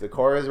 Like if the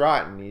core is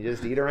rotten, you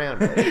just eat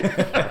around it.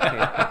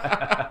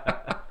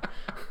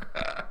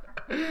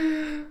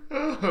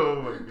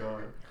 Oh my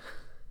god,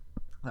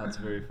 that's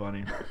very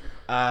funny.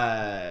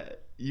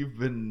 You've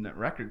been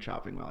record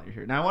shopping while you're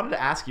here. Now I wanted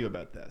to ask you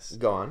about this.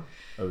 Go on.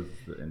 Oh,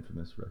 the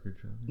infamous record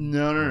shop?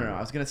 No.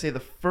 I was gonna say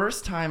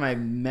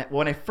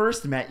when I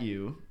first met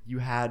you, you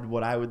had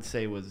what I would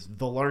say was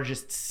the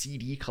largest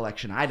CD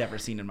collection I'd ever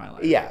seen in my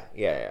life.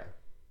 Yeah.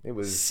 It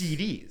was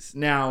CDs.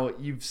 Now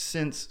you've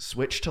since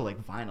switched to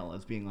like vinyl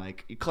as being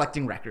like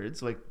collecting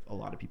records, like a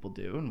lot of people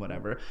do and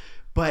whatever.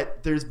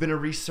 But there's been a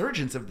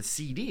resurgence of the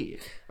CD.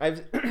 I've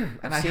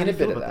seen a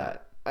bit of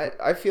that.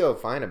 I feel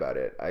fine about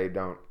it.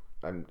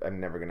 I'm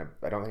never gonna.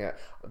 The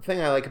thing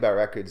I like about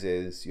records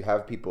is you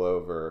have people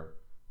over,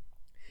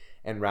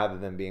 and rather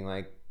than being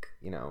like,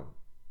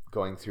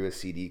 going through a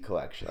CD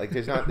collection, like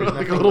there's like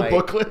nothing a little like,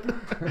 booklet.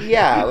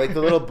 Yeah, like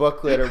the little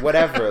booklet or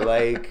whatever.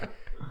 Like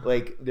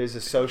there's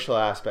a social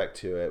aspect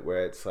to it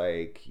where it's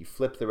like you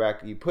flip the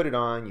record, you put it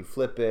on, you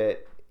flip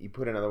it, you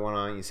put another one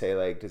on, you say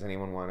like, does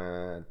anyone want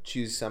to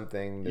choose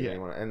something? Does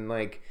anyone? And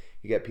like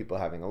you get people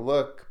having a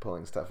look,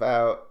 pulling stuff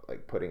out,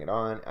 like putting it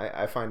on.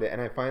 I find it, and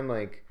I find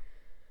like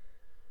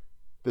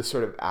the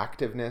sort of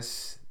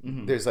activeness.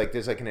 Mm-hmm. There's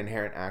like an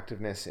inherent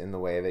activeness in the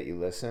way that you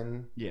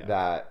listen. Yeah.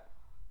 That,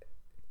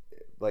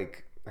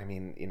 like, I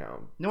mean,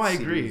 No, I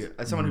agree.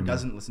 As someone who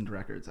doesn't listen to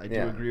records, I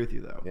do agree with you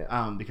though.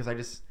 Yeah. Because I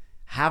just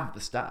have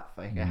the stuff.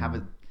 Like I have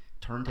a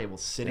turntable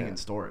sitting in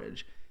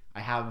storage. I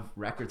have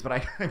records, but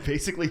I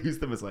basically use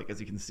them as, like, as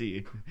you can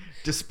see,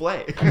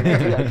 display. I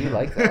mean, I do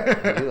like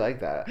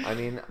that. I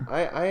mean,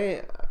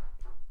 I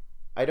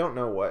don't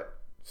know what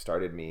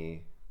started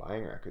me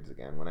buying records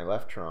again. When I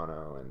left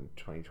Toronto in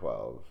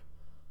 2012,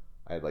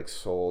 I had like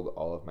sold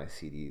all of my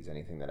CDs.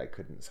 Anything that I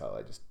couldn't sell,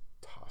 I just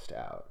tossed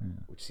out,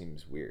 which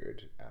seems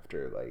weird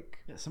after like.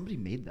 Yeah, somebody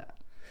made that.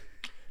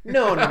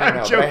 No.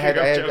 I'm joking, I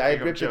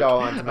had ripped it all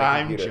onto my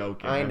computer. I'm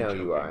joking. I know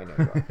you are.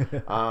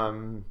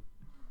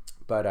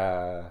 But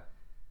I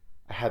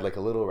had like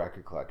a little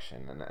record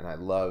collection, and I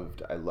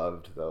loved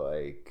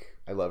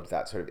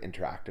that sort of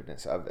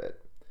interactiveness of it,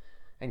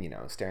 and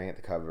staring at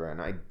the cover, and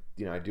I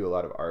do a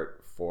lot of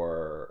art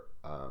for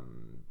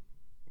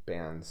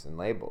bands and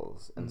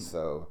labels, and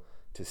so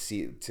to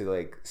see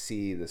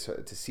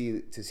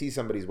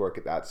somebody's work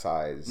at that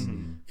size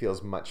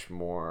feels much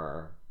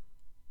more.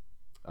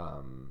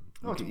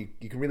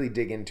 You can really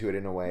dig into it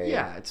in a way.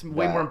 Yeah, it's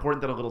way more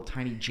important than a little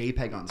tiny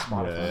JPEG on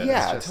Spotify.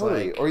 Yeah,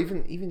 totally. Like, or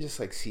even just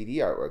like CD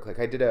artwork. Like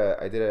I did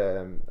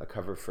a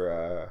cover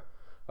for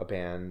a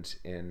band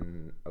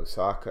in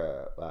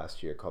Osaka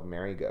last year called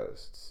Merry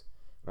Ghosts.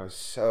 And I was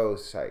so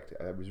psyched.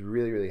 I was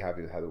really, really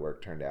happy with how the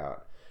work turned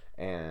out,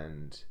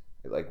 and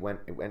it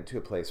went to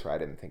a place where I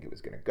didn't think it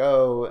was going to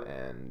go,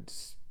 and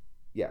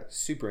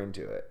super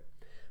into it.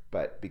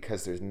 But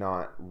because there's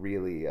not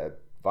really a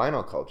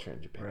vinyl culture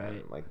in Japan,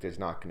 right. Like there's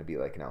not going to be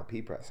like an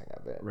LP pressing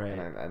of it, right.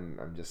 And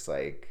I'm just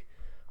like,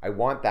 I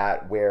want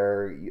that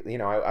where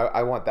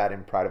I want that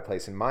in pride of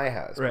place in my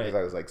house, right. Because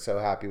I was like so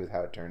happy with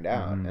how it turned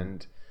out,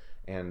 and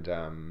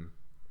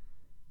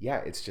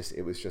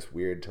it was just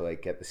weird to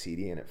like get the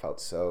CD, and it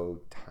felt so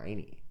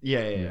tiny.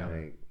 Yeah.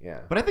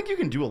 But I think you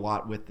can do a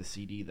lot with the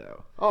CD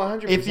though. Oh,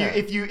 100%.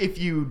 If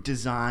you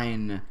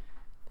design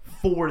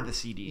for the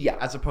CD, Yeah.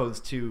 as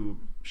opposed to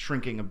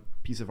shrinking a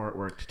piece of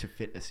artwork to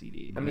fit a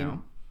CD. You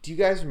know? Do you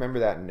guys remember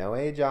that No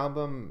Age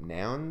album,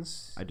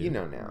 Nouns? I do. You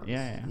know Nouns.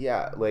 Yeah.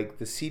 Yeah, like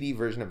the CD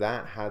version of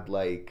that had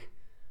like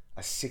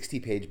a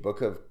 60-page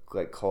book of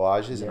like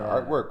collages and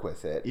artwork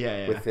with it.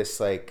 Yeah. With this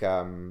like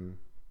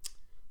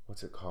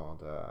what's it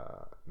called?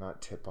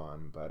 Not Tip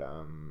On, but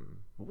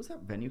What was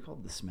that venue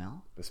called? The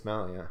Smell? The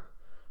Smell, yeah.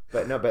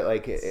 But no, but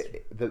like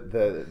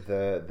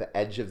the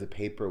edge of the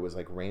paper was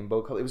like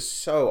rainbow color. It was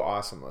so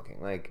awesome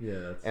looking. Like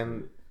that's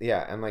and sweet.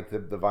 and like the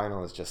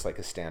vinyl is just like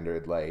a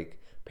standard like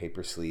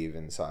paper sleeve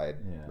inside.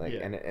 Like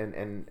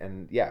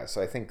and yeah,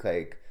 so I think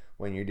like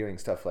when you're doing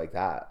stuff like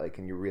that, like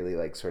and you're really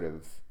like sort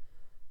of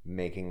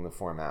making the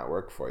format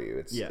work for you,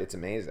 it's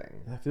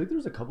amazing. I feel like there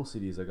was a couple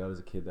CDs I got as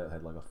a kid that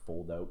had like a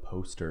fold out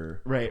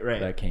poster Right.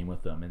 that came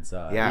with them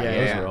inside. Yeah,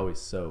 Those were always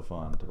so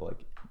fun to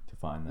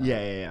find that.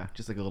 Yeah.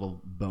 Just like a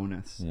little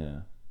bonus.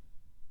 Yeah.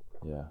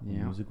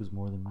 Music was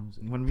more than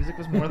music. When music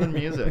was more than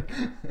music.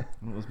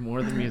 It was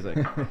more than music.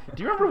 Do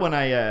you remember when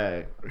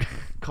I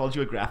called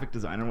you a graphic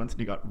designer once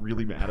and you got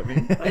really mad at me?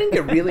 I didn't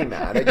get really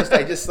mad.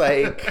 I just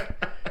like,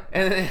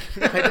 and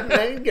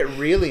I didn't get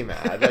really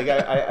mad. Like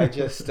I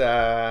just,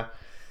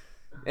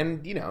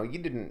 and you know, you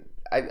didn't.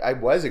 I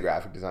was a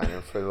graphic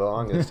designer for the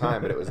longest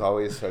time, but it was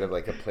always sort of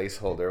like a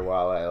placeholder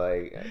while I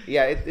like.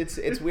 Yeah,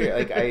 it's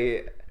weird.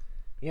 Like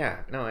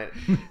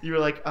You were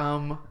like,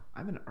 I'm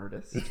an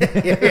artist. yeah,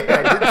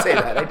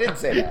 I did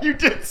say that. You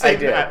did say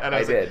did. that. And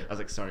I did. was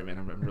like, sorry, man.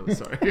 I'm really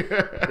sorry.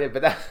 I did,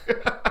 but that.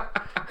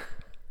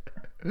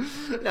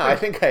 No, I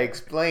think I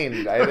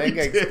explained. I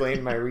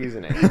explained my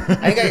reasoning.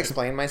 I think I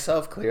explained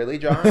myself clearly,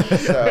 Josh.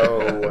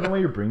 So I don't know why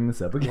you're bringing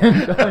this up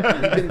again.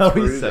 been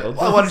through this.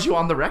 Well, I wanted you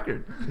on the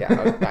record.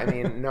 Yeah, I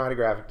mean, not a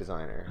graphic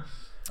designer.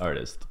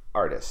 Artist.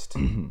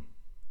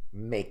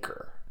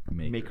 Maker.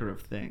 Maker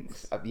of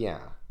things. Yeah.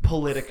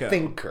 Politico.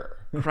 Thinker.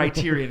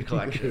 Criterion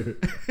Collection.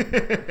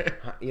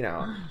 You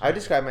know, I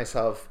describe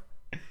myself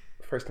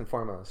first and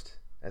foremost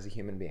as a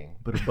human being.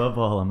 But above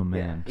all, I'm a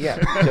man. Yeah,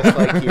 just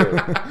like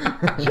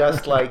you.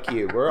 Just like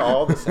you. We're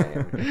all the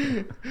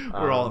same.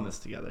 We're all in this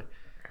together.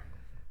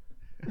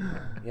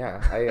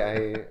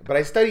 Yeah, but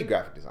I studied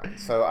graphic design,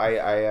 so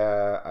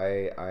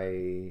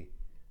I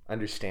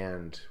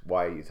understand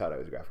why you thought I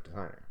was a graphic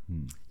designer.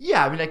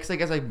 Yeah, I mean, I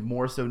guess I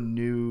more so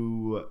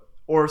knew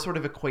or sort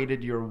of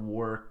equated your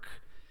work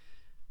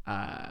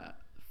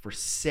for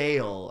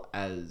sale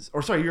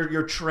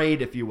your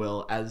trade, if you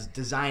will, as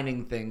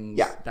designing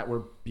things that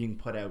were being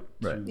put out.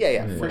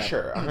 For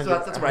sure. So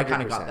that's where I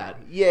kind of got that.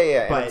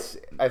 Yeah. But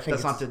I think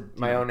that's not it's to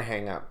my own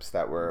hang-ups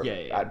that were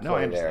at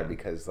play there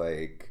because,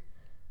 like,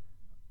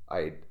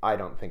 I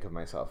don't think of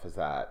myself as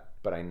that,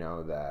 but I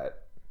know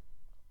that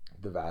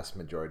the vast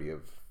majority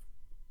of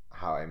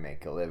how I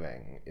make a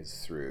living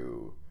is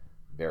through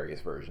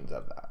various versions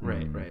of that.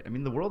 Right. I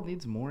mean, the world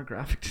needs more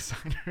graphic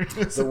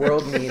designers. The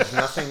world needs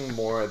nothing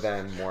more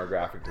than more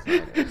graphic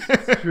designers.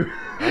 That's true.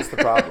 That's the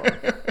problem.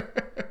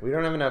 We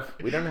don't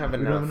have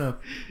enough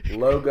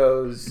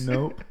logos.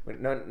 Nope.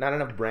 Not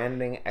enough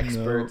branding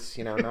experts. Nope.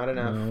 You know, not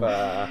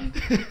enough.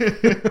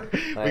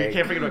 We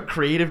can't forget about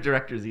creative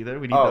directors either.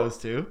 We need those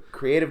too.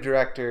 Creative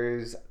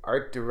directors,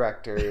 art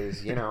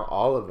directors. You know,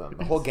 all of them.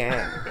 The whole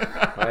gang.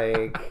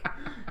 Like.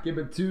 Yeah,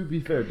 but to be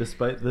fair,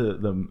 despite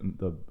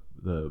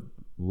the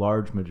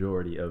large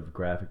majority of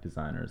graphic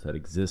designers that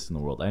exist in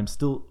the world, I am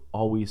still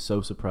always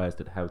so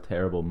surprised at how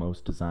terrible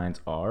most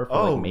designs are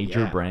for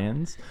major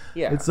brands.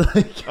 Yeah, it's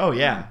like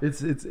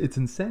it's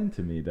insane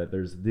to me that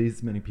there's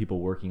these many people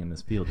working in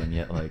this field, and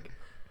yet like.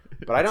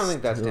 But I don't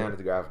think that's down to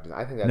the graphic design.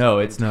 I think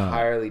that's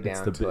entirely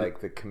down to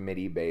like the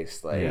committee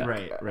based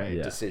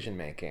decision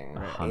making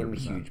in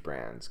huge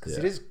brands,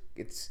 because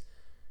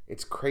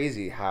it's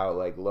crazy how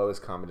like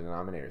lowest common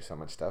denominator so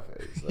much stuff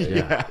is.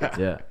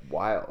 Like,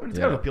 wild. It's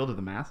got to appeal to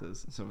the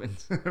masses. So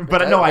it's,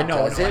 but no, I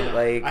know.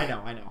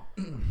 I know.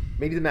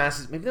 Maybe the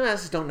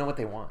masses don't know what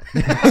they want.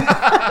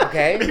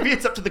 Okay. Maybe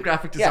it's up to the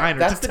graphic designer.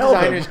 That's the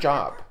designer's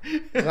job.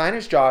 The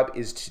designer's job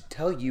is to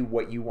tell you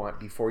what you want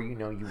before you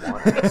know you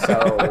want it.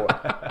 So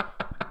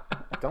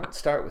don't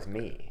start with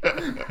me.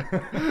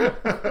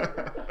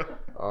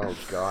 Oh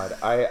God,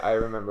 I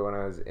remember when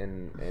I was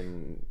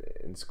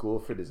in school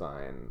for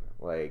design,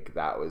 like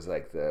that was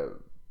like the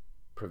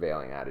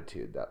prevailing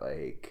attitude that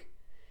like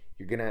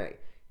you're gonna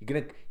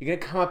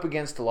come up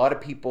against a lot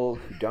of people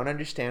who don't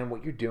understand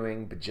what you're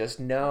doing, but just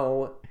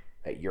know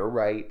that you're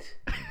right,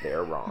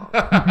 they're wrong.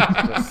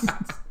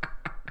 The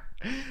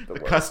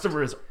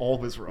customer is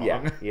always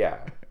wrong. Yeah.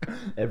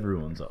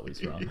 Everyone's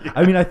always wrong.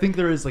 I mean, I think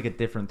there is like a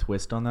different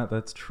twist on that.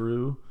 That's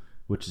true,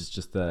 which is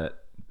just that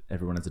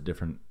everyone has a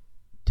different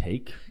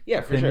take.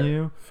 Yeah, for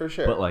sure. For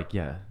sure. But like,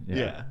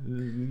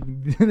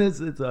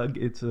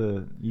 it's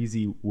a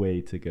easy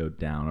way to go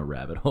down a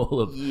rabbit hole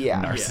of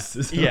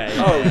narcissism.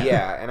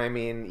 And I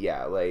mean,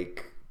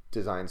 like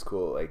design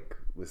school, like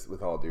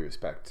with all due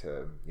respect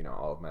to, you know,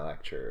 all of my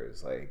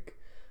lecturers, like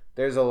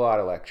there's a lot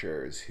of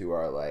lecturers who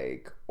are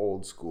like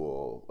old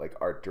school, like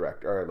art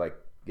director or like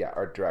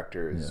art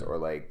directors or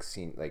like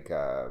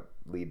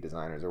lead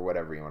designers or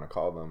whatever you want to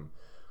call them,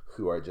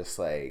 who are just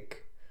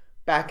like,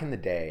 back in the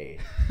day,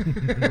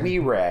 we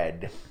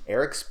read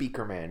Eric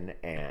Spiekerman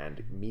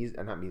and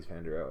not Mies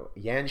van der Rohe,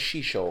 Jan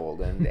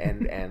Schieshold,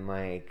 and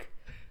like,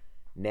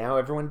 now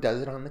everyone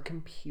does it on the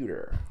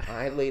computer.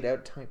 I laid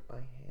out type by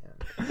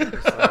hand.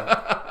 It's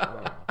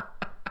like,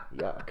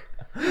 yuck.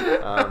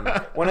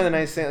 One of the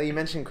nice things, you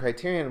mentioned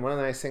Criterion, one of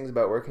the nice things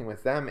about working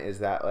with them is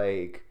that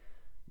like,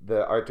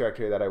 the art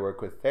director that I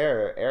work with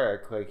there,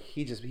 Eric, like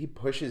he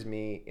pushes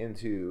me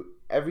into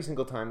every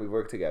single time we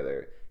work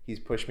together. He's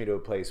pushed me to a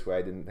place where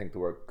I didn't think the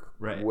work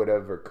would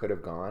have or could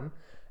have gone,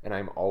 and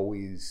I'm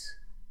always,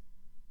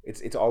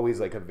 it's always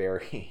like a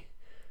very,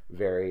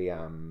 very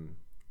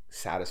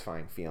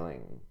satisfying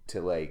feeling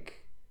to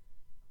like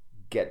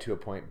get to a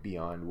point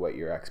beyond what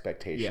your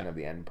expectation of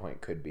the end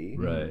point could be.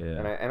 Right.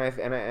 Yeah.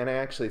 And I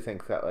actually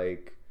think that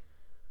like,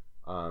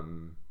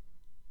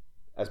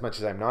 as much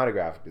as I'm not a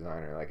graphic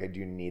designer, like I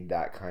do need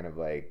that kind of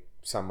like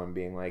someone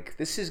being like,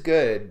 this is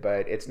good,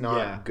 but it's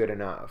not good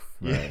enough.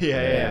 Right?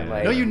 Yeah.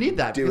 Like, no, you need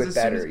that. Do it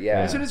better.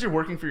 As soon as you're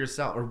working for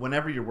yourself, or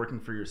whenever you're working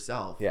for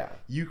yourself,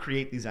 you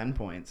create these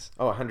endpoints.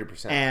 Oh,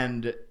 100%.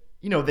 And,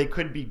 you know, they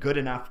could be good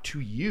enough to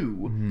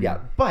you. Yeah.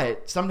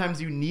 But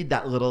sometimes you need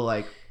that little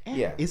like,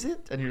 is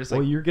it? And you're just like,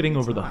 well, you're getting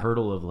over the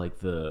hurdle of like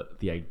the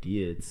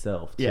idea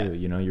itself too.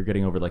 You know, you're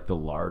getting over like the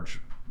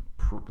large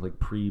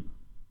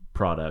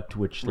product,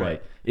 which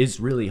like is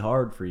really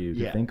hard for you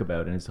to think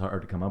about, and it's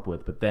hard to come up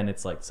with. But then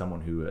it's like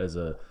someone who has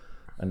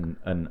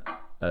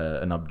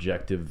an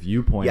objective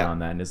viewpoint on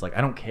that, and is like,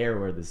 I don't care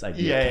where this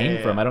idea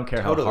came from. I don't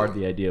care how hard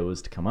the idea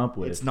was to come up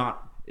with. It's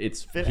not.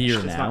 It's finished.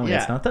 here now, and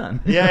it's not done.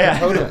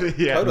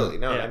 Totally.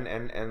 No,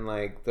 and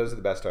like those are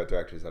the best art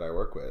directors that I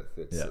work with.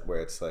 It's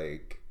where it's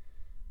like,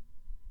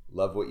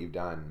 love what you've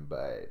done,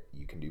 but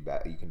you can do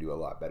you can do a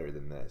lot better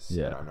than this.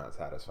 And I'm not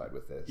satisfied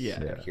with this.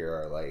 And here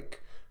are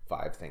like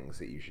 5 things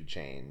that you should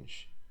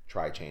change.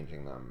 Try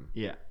changing them.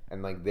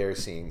 And like they're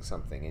seeing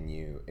something in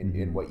you,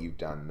 in what you've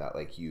done that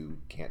like you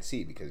can't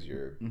see because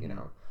you're you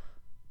know,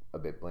 a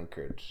bit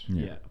blinkered.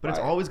 But it's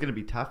always going to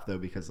be tough though,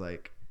 because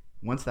like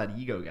once that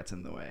ego gets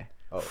in the way.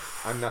 Oh,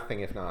 I'm nothing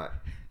if not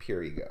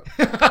pure ego.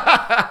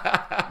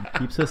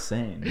 Keeps us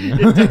sane. You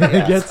know?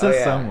 It gets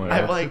us somewhere.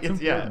 I like it's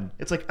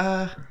It's like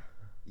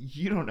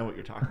you don't know what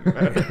you're talking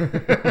about.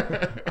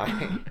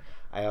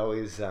 I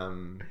always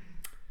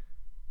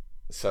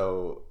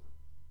so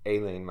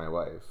Aileen, my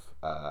wife,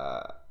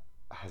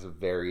 has a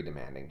very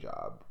demanding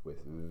job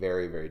with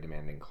very, very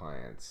demanding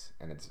clients,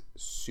 and it's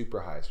super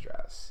high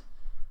stress.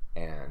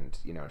 And,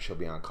 you know, she'll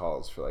be on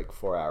calls for like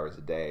 4 hours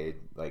a day,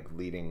 like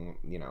leading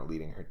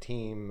her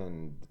team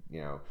and, you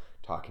know,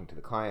 talking to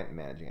the client and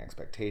managing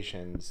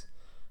expectations.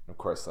 And of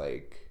course,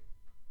 like,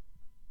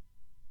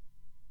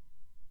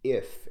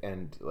 it's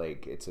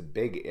a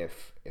big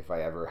if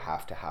I ever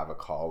have to have a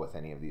call with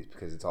any of these,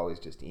 because it's always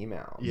just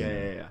emails.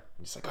 Yeah.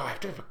 I'm just like, oh, I have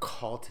to have a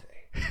call today.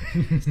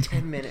 It's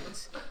 10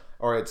 minutes.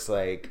 Or it's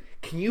like,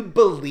 can you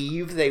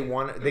believe they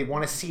want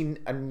to see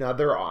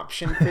another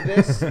option for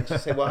this? And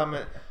just say,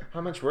 well, how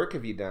much work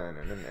have you done?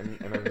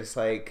 And I'm just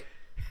like,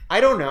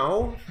 I don't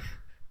know.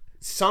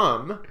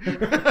 Some.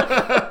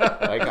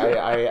 Like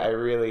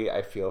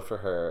I feel for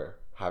her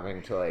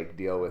having to like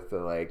deal with the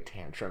like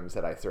tantrums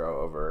that I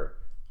throw over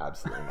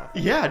absolutely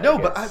nothing. Yeah, no,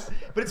 but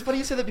it's funny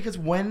you say that, because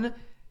when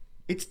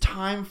it's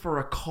time for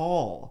a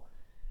call,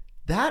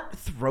 that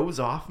throws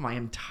off my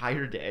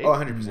entire day. Oh,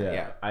 100%.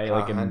 Yeah. I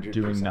like am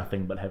doing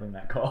nothing but having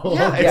that call.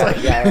 Yeah,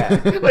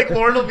 it's like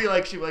Lauren will be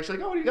like, she's like,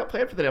 oh, what do you got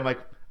planned for today? I'm like,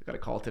 I got a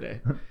call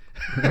today.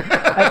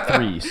 At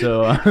 3,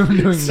 so I'm doing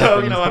nothing. So,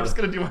 you know, I'm just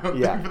going to do my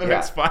own thing for the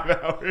next 5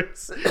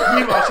 hours.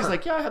 Meanwhile, she's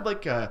like, I had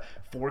like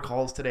 4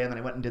 calls today, and then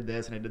I went and did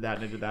this, and I did that,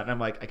 and I did that. And I'm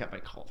like, I got my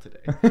call today.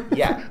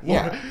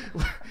 Yeah.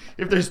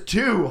 If there's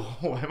 2,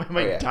 I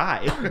might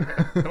die.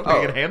 I don't think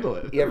I can handle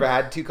it. You ever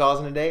had 2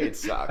 calls in a day? It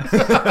sucks.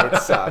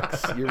 It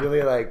sucks. You're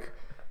really like,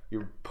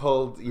 you're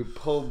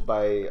pulled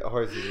by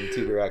horses in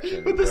 2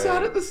 directions. But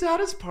the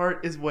saddest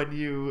part is when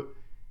you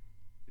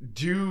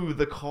do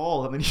the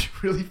call and then you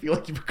really feel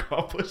like you've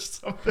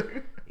accomplished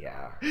something.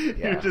 Yeah.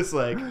 You're just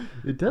like,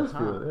 it does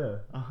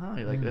feel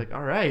You're like,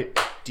 all right.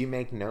 Do you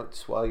make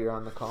notes while you're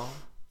on the call?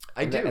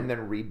 I do. And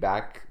then read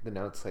back the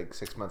notes like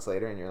 6 months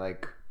later, and you're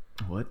like,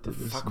 what the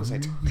fuck was I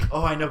doing?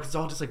 Oh, I know, because it's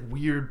all just like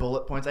weird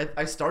bullet points.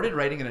 I started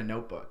writing in a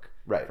notebook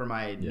for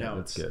my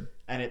notes. That's good.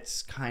 And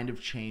it's kind of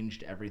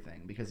changed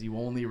everything, because you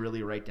only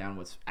really write down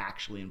what's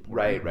actually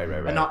important. Right.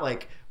 And not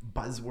like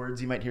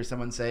buzzwords you might hear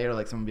someone say, or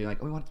like someone being like,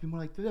 oh, we want it to be more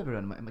like blah, blah,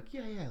 blah. I'm like,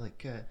 yeah,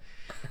 like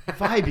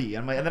vibey.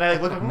 And then I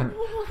like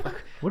look,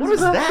 what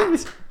is that?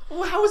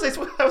 How was I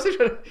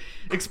trying to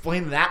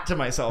explain that to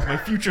myself, my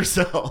future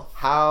self?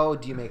 How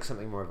do you make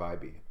something more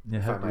vibey? Yeah,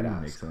 how do you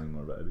make something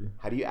more vibey?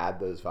 How do you add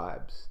those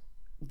vibes?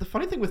 The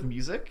funny thing with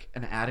music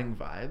and adding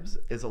vibes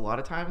is a lot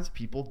of times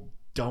people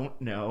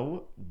don't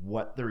know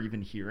what they're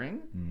even hearing,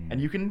 and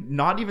you can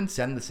not even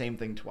send the same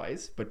thing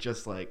twice, but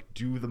just like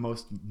do the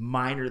most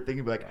minor thing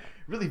and be like,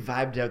 really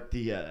vibed out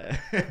the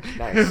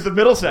Nice. the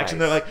middle section.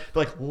 Nice.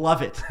 They're like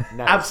love it,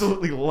 Nice.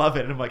 absolutely love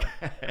it. And I'm like,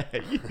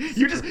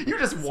 you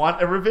just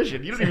want a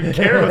revision. You don't even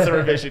care what's a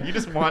revision. You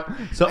just want.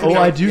 So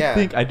I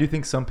do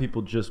think some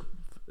people just,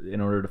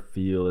 in order to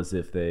feel as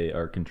if they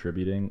are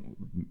contributing,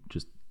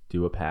 just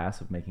do a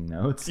pass of making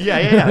notes.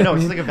 Yeah. No,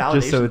 it's like a validation.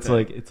 Just so it's thing.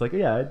 like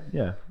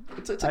yeah.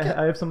 It's like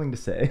I have something to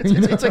say.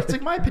 it's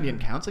like my opinion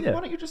counts. Like, Yeah.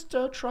 why don't you just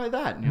try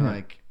that? And you're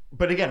like,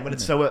 but again, when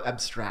it's so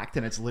abstract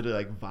and it's literally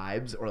like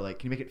vibes, or like,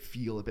 can you make it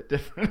feel a bit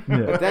different?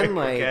 Yeah. But then,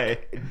 like, okay.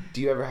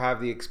 do you ever have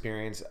the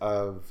experience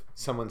of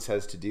someone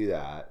says to do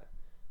that,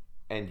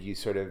 and you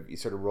sort of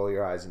roll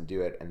your eyes and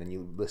do it, and then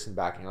you listen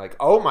back and you're like,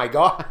 oh my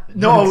god.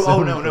 No,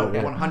 So no,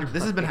 cool. 100.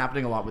 This has been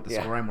happening a lot with the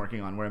Yeah. score I'm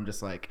working on, where I'm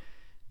just like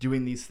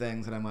doing these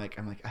things, and I'm like,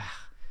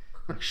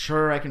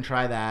 sure, I can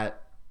try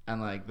that,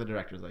 and like the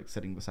director's like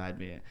sitting beside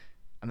me,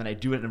 and then I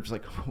do it, and I'm just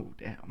like, oh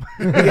damn.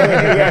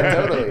 Yeah,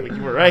 totally. Like,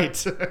 you were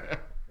right.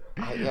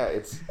 Yeah,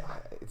 it's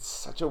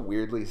such a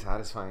weirdly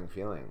satisfying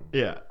feeling.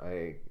 Yeah.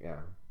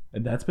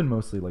 And that's been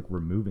mostly like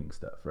removing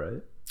stuff,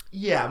 right?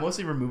 Yeah,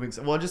 mostly removing.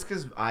 Well, just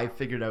because I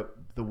figured out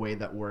the way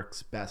that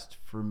works best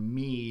for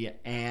me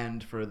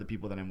and for the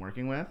people that I'm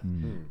working with,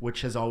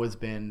 which has always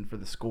been for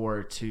the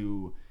score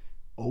to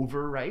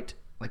overwrite,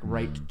 like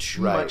write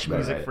too much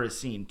music for a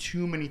scene,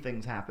 too many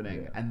things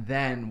happening, and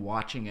then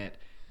watching it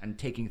and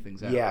taking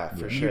things out,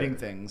 for muting sure.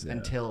 things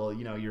until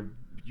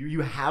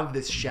you have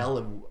this shell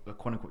of a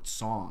quote unquote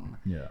song.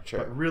 Yeah. Sure.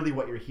 But really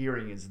what you're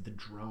hearing is the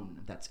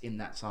drone that's in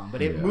that song.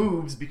 But it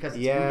moves because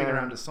it's moving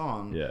around a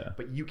song. Yeah.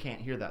 But you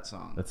can't hear that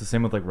song. That's the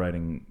same with like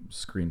writing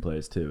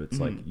screenplays too. It's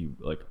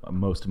like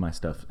most of my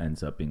stuff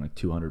ends up being like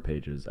 200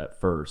 pages at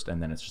first,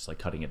 and then it's just like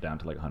cutting it down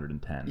to like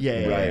 110.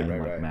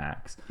 Right.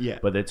 Max. Yeah.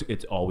 But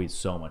it's always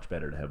so much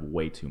better to have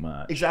way too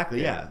much.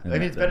 Exactly. Yeah. And I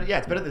mean, it's better. Yeah,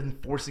 it's better yeah. than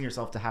forcing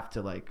yourself to have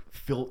to like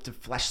to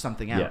flesh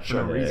something out Yeah, for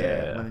no sure. reason.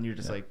 Yeah. And then you're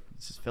just like,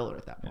 it's just filler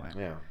at that point.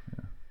 Yeah.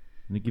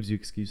 And it gives you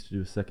excuse to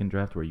do a second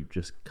draft where you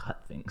just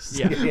cut things.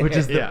 Yeah. Which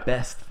is the Yeah.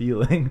 best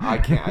feeling. I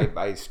can't.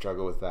 I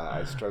struggle with that.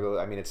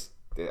 I mean,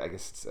 I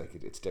guess it's like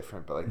it's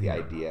different, but like the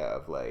idea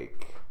of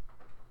like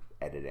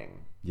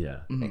editing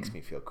Yeah. makes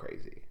me feel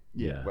crazy.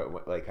 Yeah.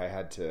 Like I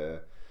had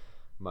to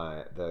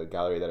the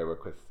gallery that I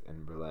work with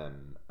in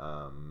Berlin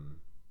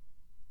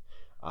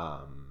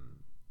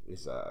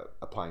is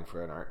applying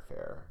for an art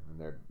fair, and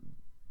they're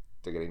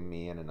getting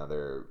me and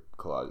another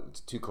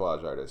two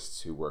collage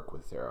artists who work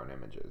with their own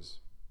images.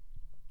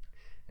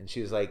 And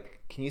she was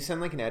like, "Can you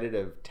send like an edit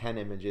of 10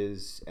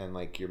 images and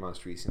like your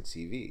most recent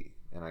CV,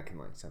 and I can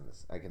like send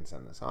this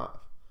off?"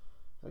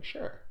 I was like,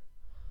 "Sure."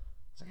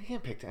 I was like, "I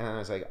can't pick 10." And I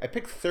was like, "I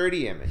picked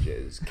 30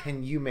 images.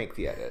 Can you make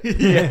the edit?"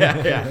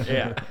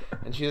 Yeah.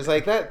 And she was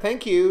like,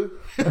 Thank you.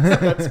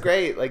 That's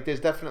great. Like, there's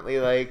definitely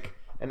like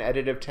an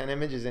edit of 10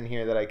 images in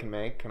here that I can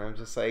make." And I'm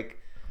just like,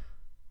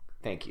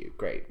 "Thank you,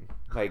 great."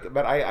 Like,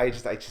 but I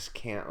just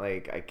can't,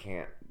 like, I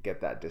can't get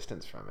that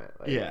distance from it.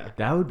 Like, Yeah.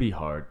 That would be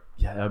hard.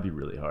 Yeah, that would be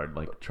really hard.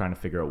 Like trying to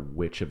figure out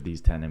which of these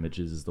 10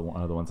 images is the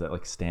one of the ones that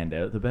like stand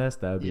out the best.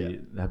 That'd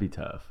be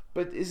tough.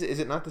 But is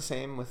it not the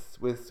same with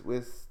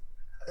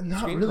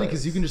Not really,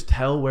 because you can just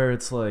tell where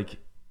it's like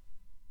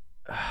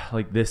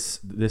this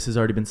has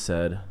already been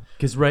said.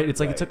 Because it's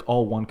like it's like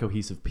all one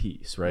cohesive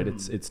piece, right?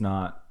 It's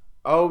not.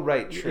 Oh,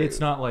 right, true. It's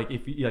not like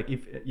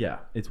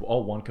it's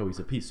all one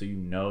cohesive piece. So you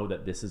know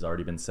that this has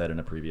already been said in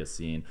a previous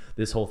scene.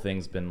 This whole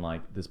thing's been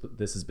like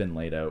this has been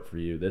laid out for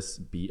you.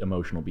 This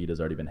emotional beat has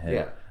already been hit.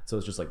 Yeah. So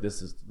it's just like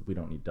we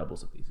don't need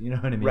doubles of these. You know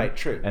what I mean? Right,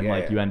 true. And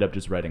Yeah, you end up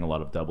just writing a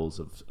lot of doubles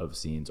of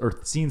scenes, or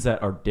scenes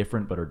that are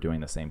different but are doing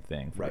the same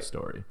thing for the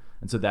story.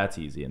 And so that's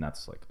easy, and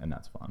that's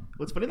fun.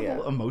 What's funny, the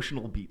whole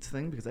emotional beats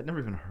thing, because I'd never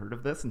even heard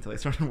of this until I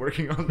started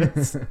working on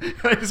this.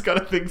 I just got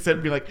a thing sent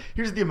to me like,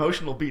 here's the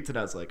emotional beats, and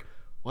I was like,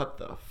 what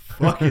the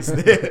fuck is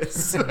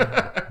this? And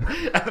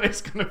then I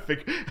just kind of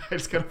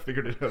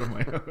figured it out on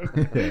my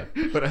own. Yeah.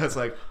 But I was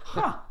like,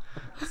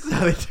 this is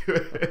how they do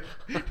it.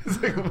 It's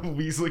like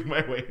weaseling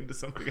my way into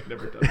something I've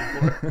never done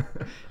before.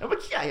 I'm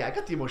like, yeah, I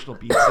got the emotional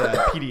beats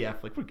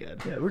PDF. Like, we're good.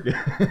 Yeah, we're good.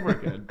 We're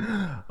good.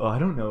 Oh, I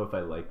don't know if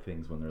I like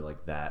things when they're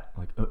like that,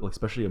 like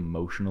especially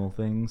emotional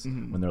things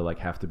when they're like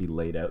have to be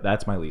laid out.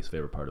 That's my least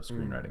favorite part of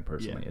screenwriting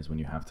personally, is when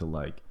you have to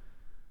like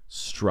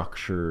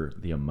structure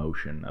the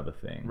emotion of a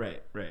thing.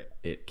 Right.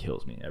 It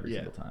kills me every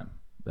single time.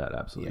 That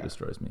absolutely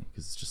destroys me,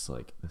 because it's just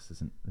like this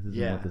isn't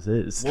Yeah. what this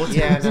is. Well,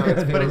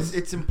 but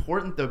it's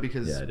important though,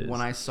 because it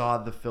when is. I saw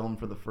the film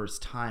for the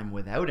first time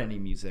without any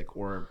music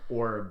or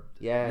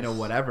Yes.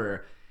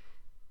 whatever,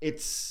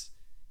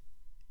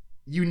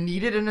 you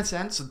need it in a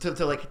sense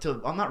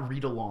to I'll not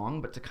read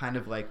along, but to kind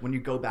of like when you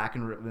go back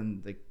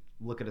and like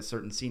look at a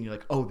certain scene, you're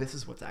like, oh, this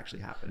is what's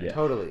actually happening. Yeah.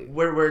 Totally.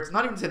 Where it's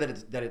not even to say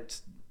that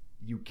it's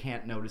you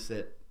can't notice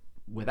it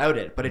without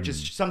it, but it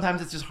just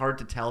sometimes it's just hard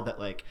to tell that,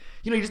 like,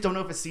 you just don't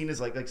know if a scene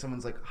is like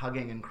someone's like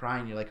hugging and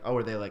crying. You're like, oh,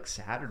 are they like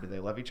sad or do they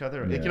love each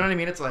other? Like, you know what I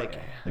mean? It's like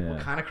what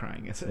kind of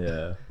crying is it?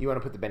 Yeah. You want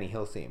to put the Benny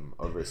Hill theme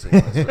over a scene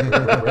where people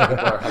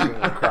are hugging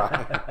and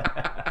crying.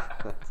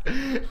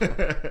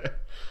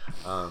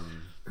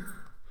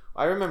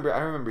 I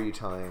remember you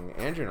telling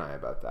Andrew and I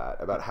about that,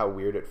 about how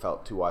weird it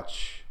felt to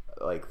watch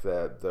like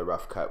the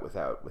rough cut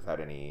without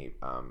any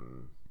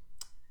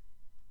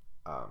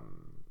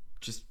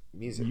Just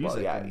music. Well,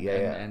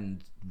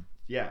 and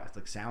it's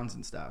like sounds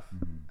and stuff.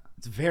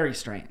 It's very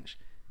strange.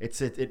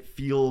 It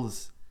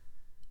feels.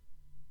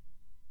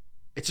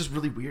 It's just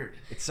really weird.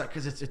 It's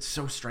because it's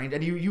so strange,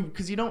 and you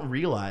because you don't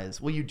realize.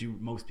 Well, you do.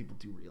 Most people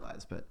do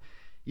realize, but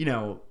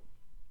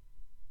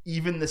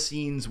even the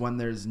scenes when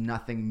there's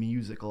nothing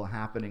musical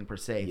happening per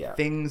se,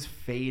 things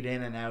fade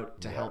in and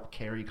out to help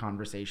carry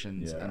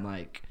conversations and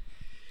like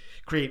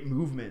create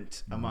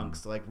movement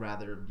amongst like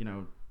rather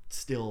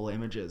still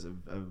images of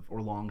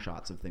or long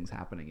shots of things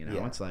happening.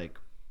 It's like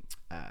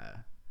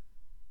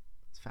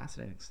it's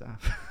fascinating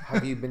stuff.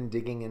 Have you been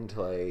digging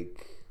into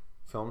like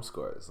film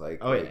scores?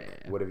 Like,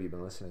 what have you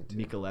been listening to?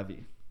 Mika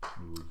Levy.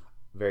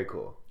 Very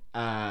cool.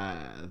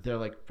 They're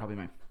like probably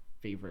my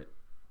favorite.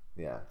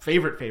 Yeah.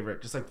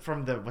 Favorite. Just like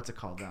from the what's it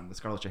called? The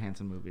Scarlett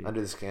Johansson movie.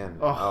 Under the Skin.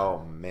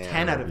 Oh man.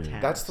 10 out of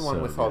 10. That's the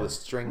one with all the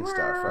string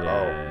stuff. Right?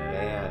 Oh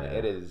man,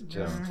 it is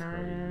just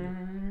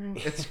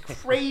it's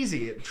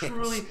crazy. It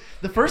truly.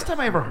 The first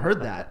time I ever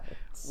heard that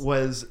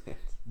was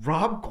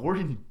Rob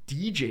Gordon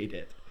DJ'd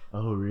it.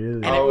 Oh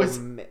really? And it was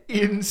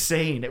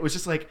insane. It was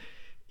just like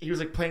he was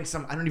like playing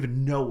some, I don't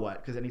even know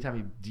what, because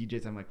anytime he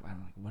DJs, I'm like,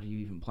 what are you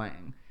even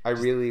playing? I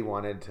really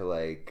wanted to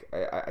like,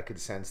 I could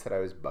sense that I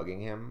was bugging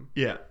him.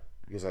 Yeah.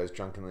 Because I was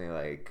drunkenly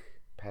like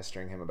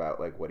pestering him about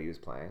like what he was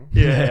playing.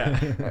 Yeah.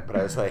 But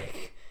I was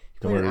like,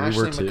 you played an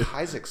Ashley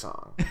McIsaac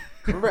song.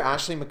 Remember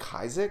Ashley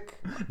McIsaac?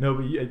 No,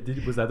 but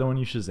was that the one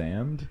you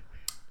Shazammed?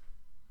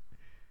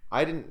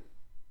 I didn't.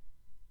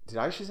 Did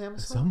I Shazam a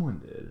song? Someone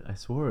did. I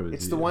swore it was.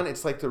 It's the one.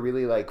 It's like the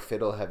really like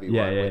fiddle heavy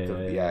one.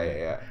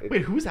 Yeah.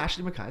 Wait, who's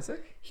Ashley McIsaac?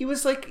 He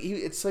was like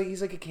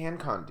he's like a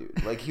CanCon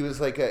dude. Like he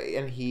was like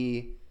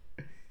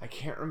I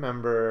can't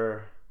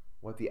remember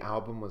what the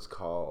album was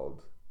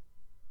called,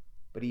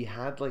 but he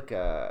had like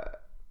a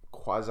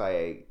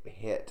quasi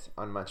hit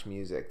on Much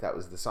Music. That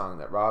was the song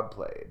that Rob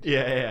played.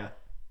 Yeah.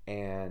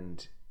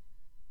 And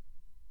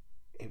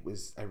it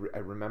was, I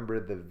remember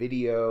the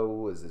video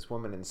was this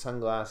woman in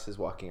sunglasses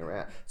walking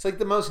around. It's like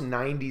the most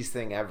 90s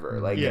thing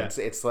ever. Like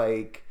it's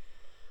like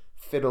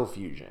fiddle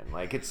fusion.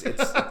 Like it's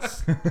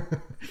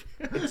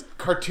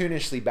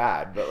cartoonishly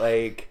bad, but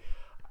like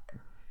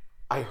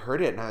I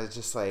heard it and I was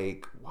just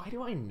like, why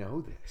do I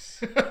know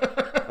this?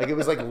 Like it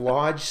was like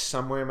lodged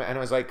somewhere in my, and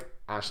I was like,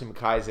 Ashley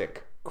McIsaac,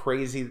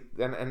 crazy.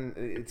 And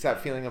it's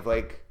that feeling of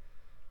like,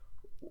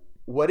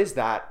 what is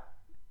that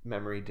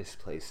memory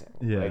displacing?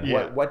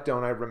 What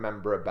don't I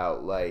remember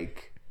about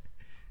like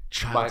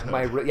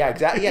childhood?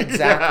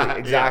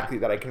 exactly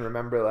that I can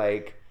remember,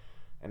 like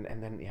and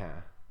then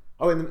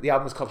and the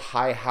album is called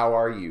Hi How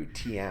Are You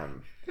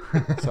TM.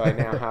 So I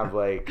now have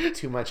like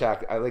too much I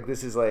like,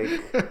 this is like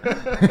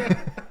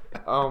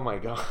oh my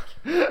god,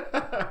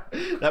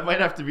 that might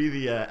have to be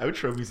the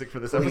outro music for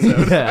this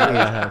episode. So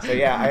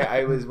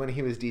I was, when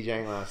he was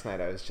DJing last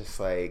night, I was just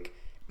like,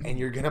 and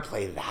you're gonna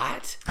play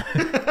that?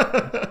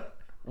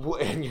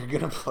 And you're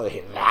gonna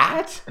play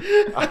that?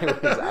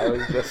 I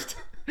was just,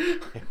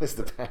 it was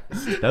the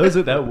best.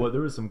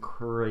 There was some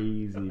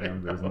crazy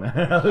numbers in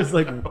that. I was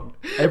like,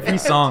 every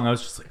song I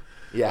was just like,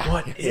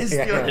 what is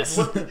this?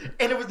 And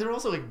they were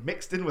also like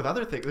mixed in with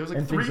other things. There was like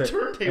and 3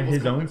 turntables. And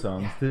his own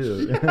songs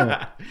too.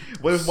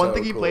 Well, one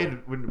thing he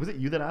played, was it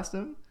you that asked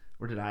him?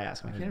 Or did I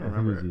ask him? I can't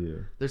remember. It was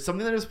you. There's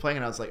something that he was playing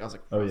and I was like,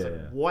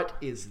 what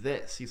is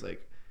this? He's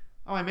like,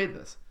 oh, I made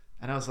this.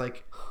 And I was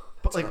like,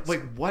 but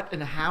like what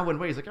and how and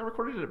where? He's like, I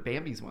recorded it at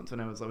Bambi's once when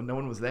I was like, no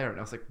one was there, and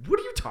I was like, what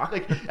are you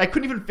talking? Like, I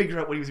couldn't even figure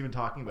out what he was even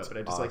talking about, but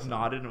I just like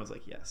nodded and was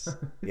like, yes.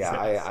 Yeah,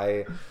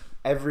 I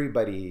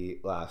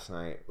everybody last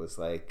night was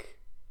like,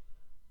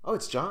 oh,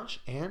 it's Josh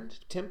and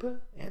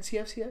Timpa and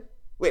CFCF.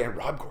 Wait, and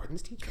Rob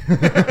Gordon's teacher.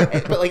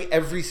 But like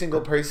every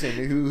single person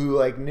who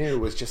like knew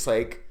was just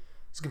like,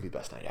 it's gonna be the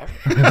best night ever.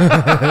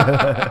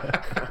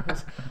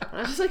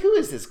 I was just like, who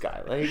is this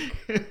guy?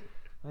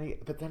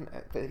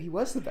 But he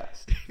was the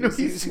best.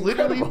 He's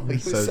literally incredible.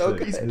 He was so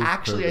good. He's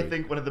actually, I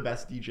think, one of the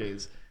best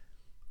DJs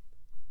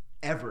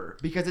ever,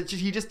 because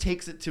he just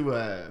takes it to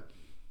a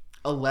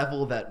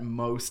level that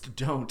most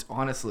don't,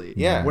 honestly.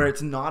 Yeah. Where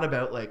it's not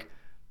about like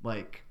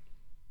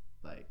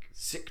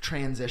sick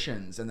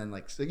transitions and then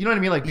like, you know what I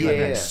mean?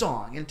 Like,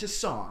 song into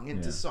song,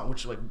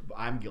 which like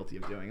I'm guilty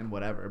of doing and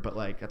whatever, but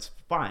like that's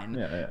fine.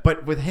 Yeah.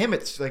 But with him,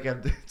 it's like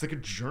a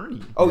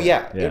journey. Oh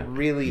yeah. It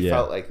really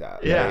felt like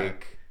that. Yeah.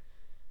 Like,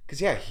 because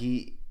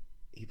he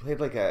played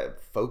like a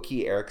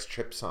folky Eric's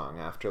Trip song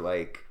after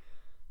like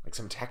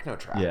some techno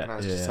track, and I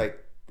was just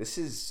like, this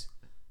is,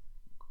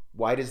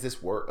 why does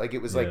this work? Like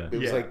it was like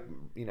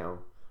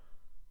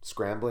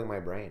scrambling my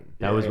brain.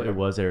 It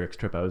was Eric's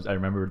Trip. I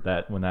remember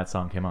that when that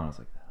song came on, I was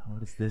like,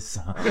 what is this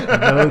song?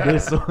 I know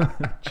this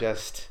one.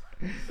 Just,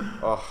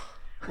 oh,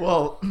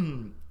 Well,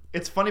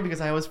 it's funny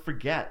because I always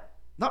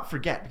not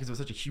forget because it was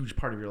such a huge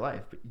part of your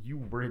life, but you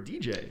were a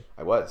DJ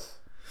I was.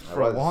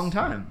 for a long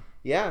time.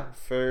 Yeah,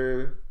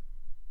 for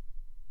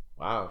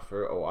a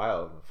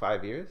while,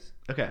 5 years.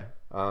 Okay.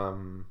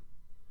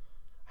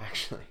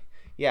 Actually,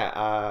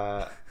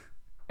 yeah.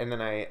 And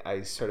then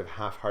I sort of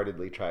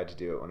half-heartedly tried to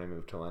do it when I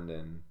moved to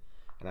London,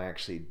 and I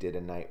actually did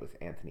a night with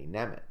Anthony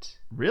Nemeth.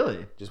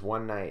 Really? Just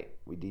one night,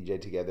 we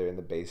DJed together in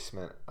the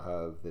basement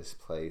of this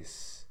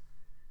place.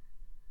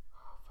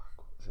 Oh fuck,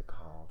 what was it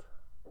called?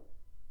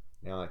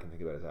 Now all I can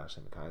think about is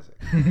Ashley McIsaac.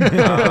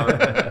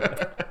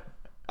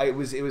 It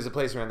was a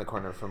place around the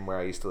corner from where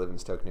I used to live in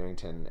Stoke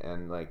Newington,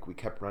 and like we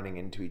kept running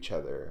into each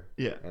other.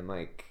 Yeah. And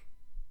like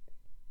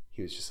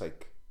he was just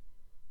like,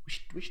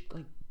 we should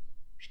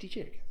DJ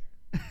together.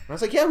 And I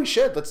was like, yeah, we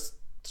should. Let's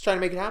try to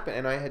make it happen.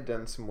 And I had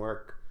done some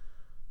work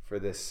for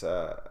this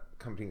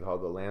company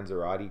called the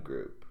Lanzarote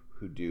Group,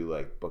 who do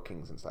like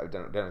bookings and stuff. I've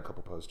done a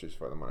couple posters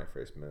for them when I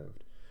first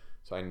moved.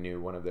 So I knew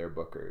one of their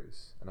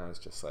bookers, and I was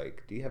just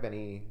like, do you have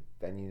any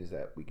venues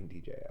that we can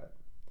DJ at?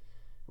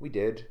 We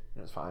did, and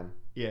it was fine.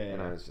 Yeah.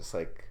 And I was just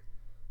like,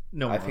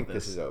 no, I think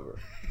this is over.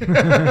 and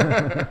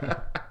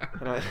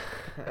I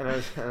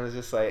was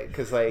just like,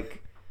 because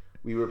like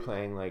we were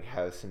playing like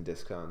house and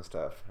disco and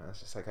stuff, and I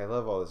was just like, I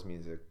love all this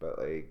music, but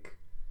like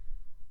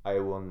I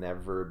will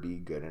never be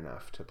good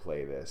enough to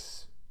play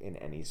this in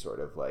any sort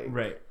of like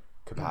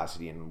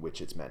capacity in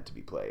which it's meant to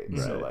be played.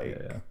 So like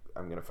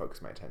I'm gonna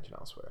focus my attention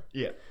elsewhere.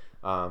 Yeah.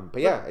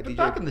 But yeah, but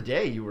back in the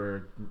day, you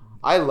were.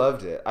 I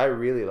loved it. I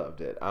really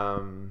loved it.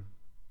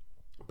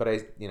 But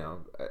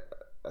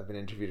I've been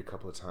interviewed a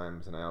couple of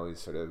times, and I always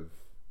sort of,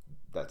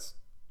 that's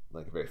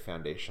like a very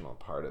foundational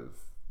part of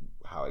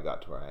how I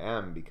got to where I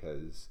am,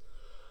 because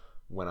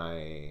when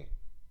I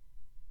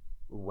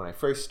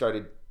first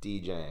started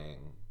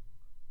DJing,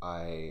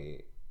 I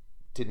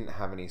didn't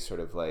have any sort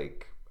of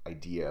like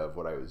idea of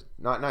what I was,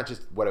 not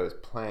just what I was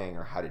playing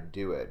or how to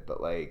do it,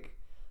 but like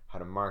how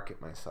to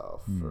market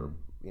myself. Or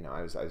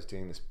I was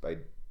doing this by,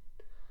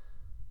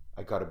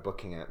 I got a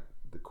booking at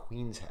the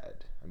Queen's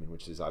Head,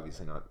 which is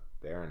obviously not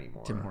there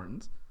anymore. Tim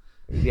Hortons.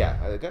 Yeah,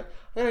 I got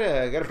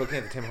a booking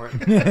at the Tim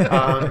Hortons.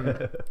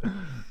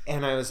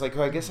 And I was like,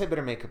 I guess I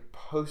better make a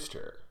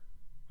poster.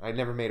 I'd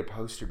never made a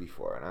poster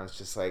before, and I was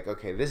just like,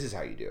 okay, this is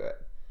how you do it.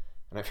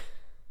 And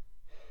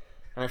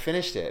I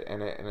finished it,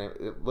 and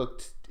it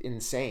looked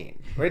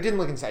insane. Or it didn't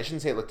look insane. I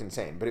shouldn't say it looked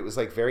insane, but it was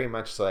like very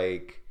much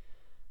like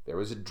there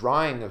was a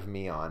drawing of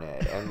me on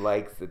it, and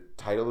like the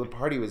title of the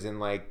party was in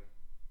like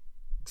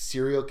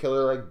serial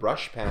killer like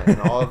brush pen,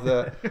 and all of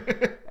the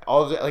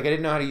like I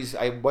didn't know how to use.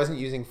 I wasn't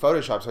using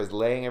Photoshop, so I was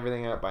laying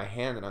everything out by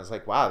hand, and I was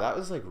like, wow, that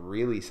was like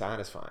really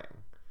satisfying.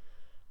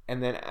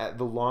 And then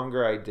the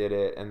longer I did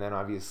it, and then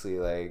obviously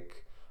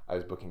like I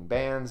was booking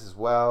bands as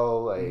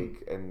well,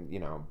 like and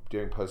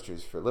doing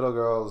posters for little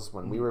girls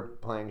when we were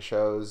playing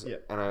shows. Yeah.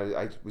 And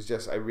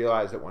I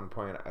realized at one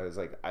point I was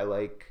like, I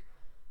like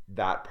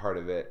that part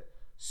of it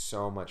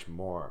so much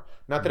more.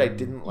 Not that I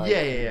didn't like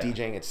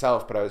DJing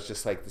itself, but I was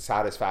just like the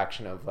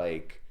satisfaction of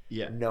like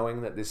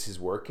knowing that this is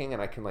working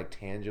and I can like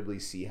tangibly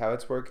see how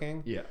it's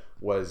working.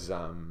 Was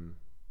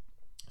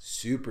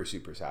super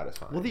super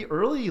satisfying. Well, the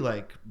early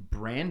like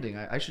branding,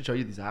 I should show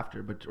you these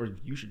after, or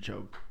you should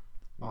show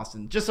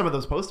Austin just some of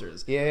those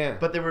posters. Yeah.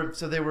 But they were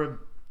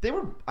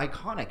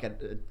iconic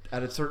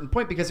at a certain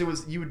point, because it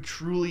was, you had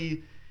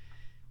truly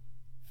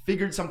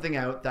figured something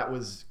out that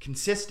was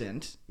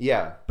consistent.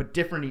 Yeah. But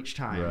different each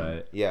time.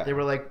 Right. Yeah. They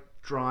were like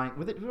drawing.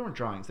 They weren't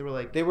drawings. They were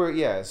like. They were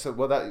So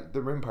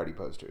the Room Party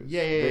posters.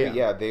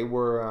 Yeah. They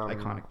were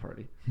iconic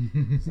party.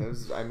 So it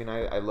was, I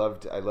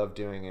loved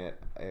doing it.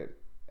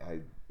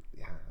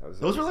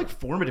 Those were like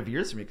formative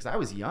years for me because I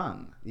was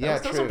young.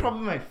 Those were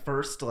probably my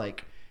first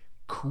like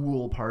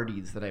cool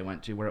parties that I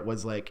went to, where it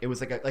was like I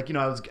was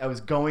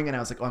going and I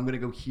was like, oh, I'm gonna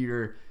go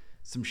hear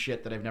some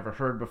shit that I've never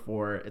heard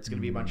before. It's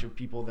gonna be a bunch of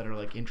people that are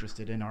like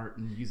interested in art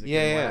and music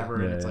and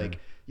whatever. And it's like,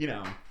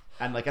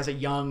 and like as a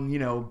young,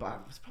 I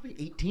was probably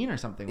 18 or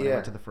something when I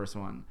went to the first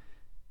one.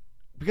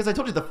 Because I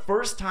told you the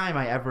first time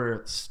I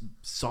ever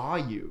saw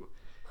you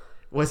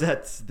was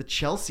at the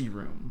Chelsea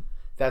Room.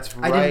 That's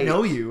right. I didn't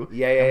know you. And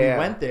we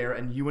went there,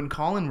 and you and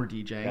Colin were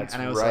DJing,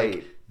 and I was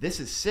like, "This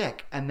is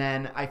sick." And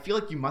then I feel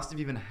like you must have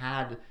even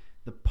had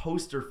the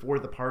poster for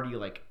the party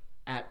like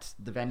at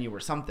the venue or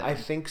something. I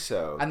think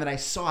so. And then I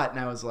saw it, and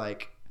I was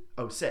like,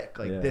 "Oh, sick!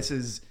 Like this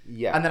is."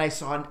 Yeah. And then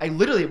I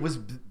literally, it was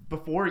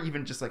before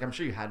even just like, I'm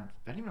sure you had.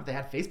 I don't even know if they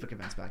had Facebook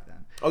events back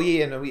then. Oh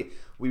yeah, no,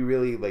 we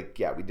really like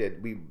we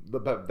did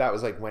but that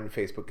was like when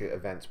Facebook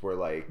events were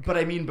like. But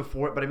I mean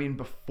before,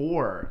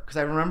 because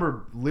I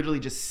remember literally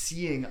just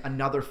seeing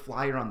another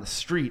flyer on the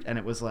street, and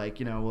it was like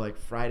like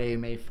Friday,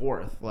 May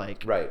 4th,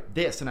 like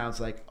this, and I was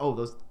like, oh,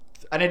 those.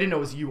 And I didn't know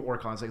it was you or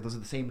Colin. Like, those are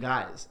the same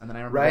guys. And then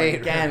I remember going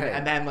again,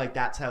 and then like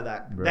that's how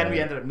that. Then we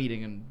ended up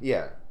meeting in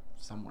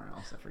somewhere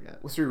else. I forget.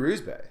 It was through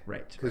Ruse Bay,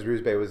 right? Because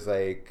Ruse Bay was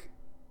like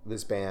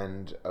this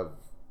band of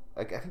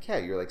like I think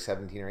you're like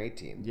 17 or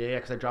 18. Yeah,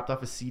 because I dropped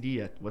off a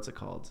CD at what's it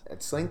called?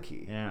 At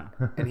Slinky. Yeah.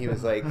 And he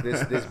was like,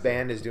 this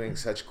band is doing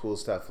such cool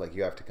stuff. Like,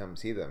 you have to come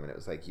see them. And it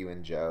was like you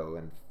and Joe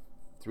and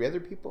 3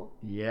 other people.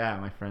 Yeah,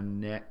 my friend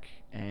Nick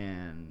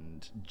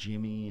and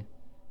Jimmy.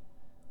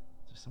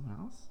 Is there someone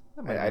else?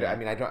 I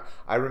mean, I don't.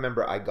 I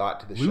remember I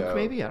got to the Luke, show.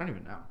 maybe? I don't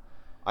even know.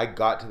 I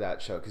got to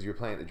that show because you were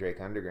playing at the Drake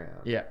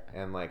Underground. Yeah.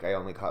 And like I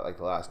only caught like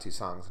the last 2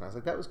 songs, and I was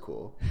like, that was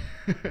cool.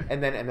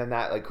 and then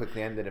that like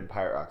quickly ended, and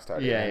Pirate Rock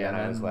started. Yeah, and yeah. then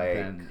I was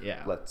like,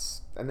 yeah.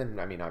 let's. And then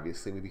I mean,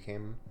 obviously, we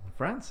became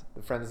friends.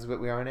 the friends that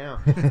we are now.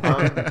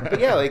 But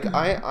yeah, like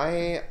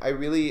I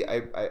really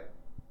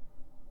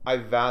I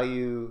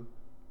value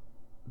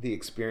the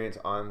experience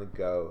on the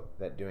go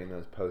that doing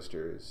those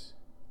posters,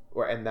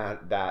 and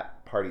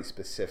that party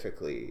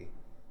specifically,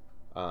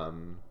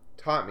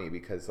 taught me,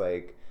 because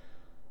like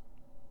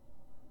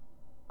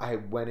I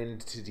went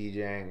into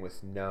DJing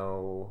with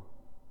no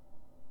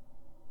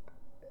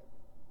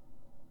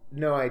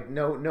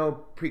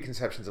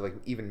preconceptions of like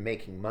even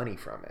making money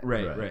from it.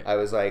 Right. I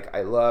was like,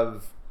 I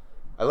love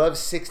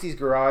 60s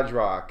garage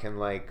rock and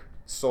like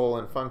soul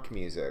and funk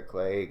music.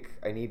 Like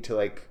I need to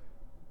like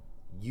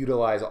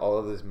utilize all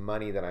of this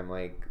money that I'm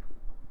like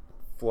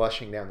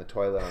flushing down the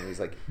toilet on these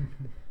like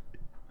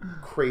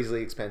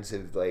crazily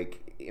expensive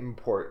like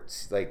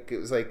imports. Like it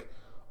was like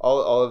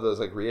all of those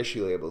like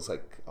reissue labels,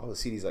 like all the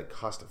CDs like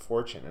cost a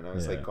fortune, and I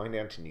was like going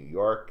down to New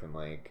York, and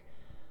like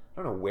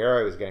I don't know where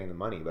I was getting the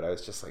money, but I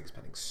was just like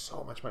spending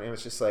so much money. I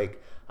was just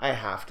like, I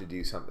have to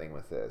do something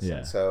with this.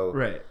 And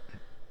so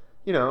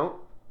you know,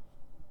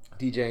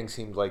 DJing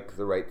seemed like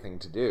the right thing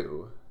to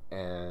do,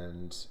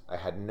 and I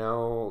had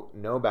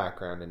no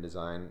background in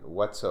design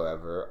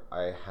whatsoever.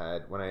 I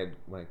had when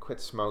I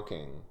quit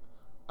smoking,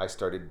 I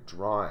started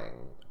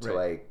drawing to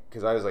like,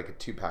 because I was like a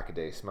 2-pack a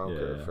day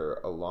smoker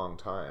for a long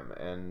time,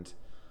 and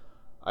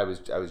I was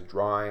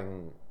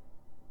drawing,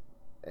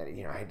 and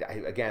you know,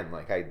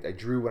 I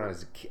drew when I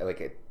was like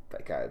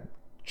a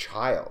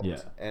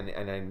child,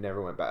 and I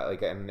never went back.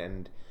 Like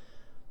and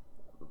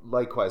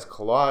likewise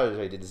collage,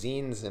 I did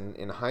zines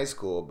in high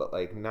school, but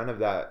like none of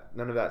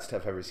that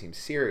stuff ever seemed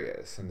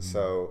serious. And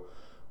so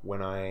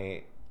when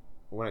I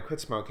quit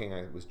smoking,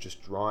 I was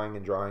just drawing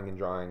and drawing and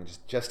drawing,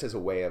 just as a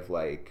way of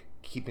like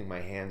keeping my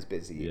hands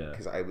busy,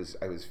 because I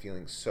was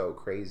feeling so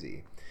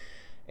crazy.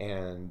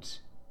 And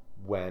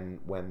when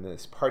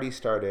this party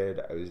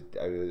started,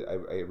 I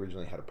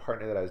originally had a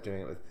partner that I was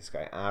doing it with, this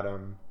guy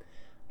Adam,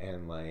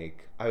 and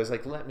like I was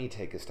like, let me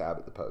take a stab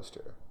at the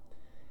poster.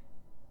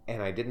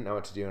 And I didn't know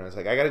what to do, and I was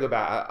like, I got to go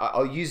back.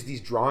 I'll use these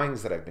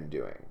drawings that I've been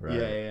doing.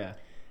 Yeah.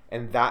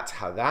 And that's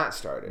how that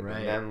started. Right.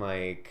 And then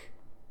like,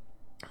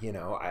 you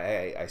know,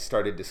 I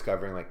started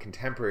discovering like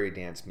contemporary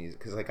dance music,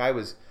 because like I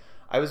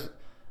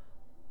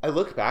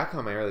look back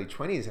on my early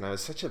 20s, and I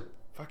was such a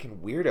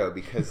fucking weirdo,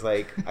 because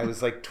like I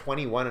was like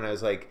 21, and I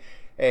was like,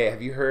 hey,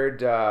 have you heard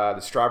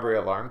the Strawberry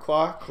Alarm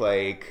Clock?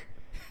 Like,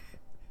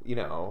 you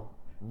know,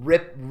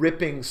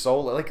 ripping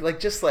solo, like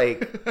just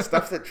like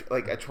stuff that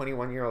like a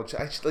 21-year-old,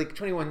 like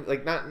 21,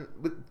 like not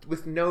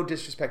with no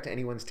disrespect to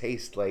anyone's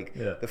taste, like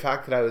the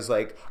fact that I was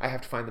like, I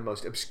have to find the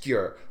most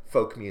obscure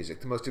folk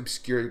music, the most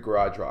obscure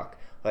garage rock,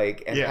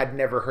 like, and had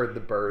never heard the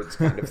Byrds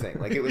kind of thing.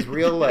 Like it was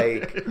real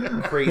like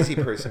crazy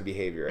person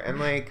behavior. And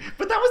like,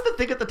 but that was the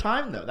thing at the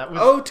time though. That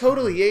was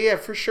totally, yeah,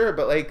 for sure.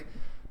 But like,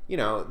 you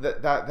know,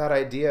 that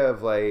idea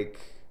of like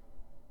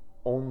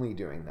only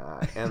doing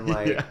that and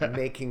like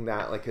making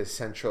that like a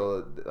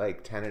central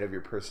like tenet of your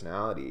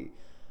personality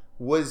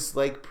was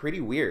like pretty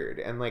weird.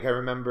 And like I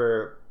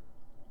remember,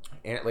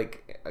 and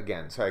like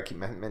again, sorry I keep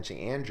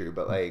mentioning Andrew,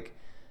 but like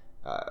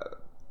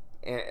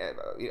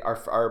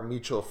our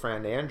mutual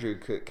friend Andrew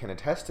can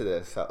attest to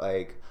this, that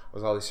like I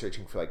was always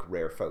searching for like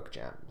rare folk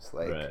gems,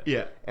 like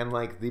and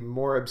like the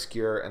more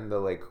obscure and the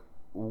like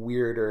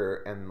weirder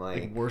and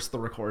like worse the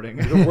recording,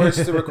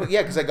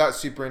 because I got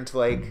super into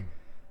like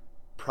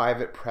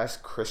private press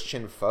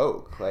Christian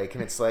folk, like,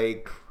 and it's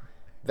like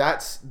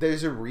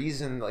there's a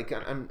reason, like,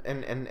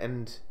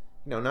 and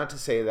you know, not to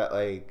say that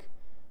like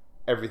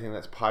everything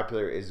that's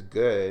popular is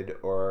good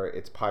or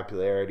its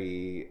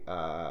popularity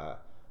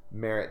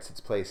merits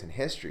its place in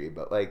history,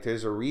 but like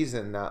there's a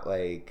reason that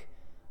like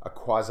a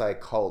quasi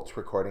cult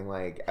recording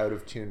like out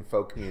of tune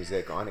folk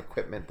music on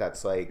equipment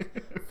that's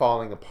like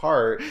falling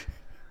apart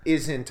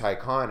isn't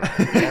iconic.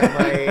 And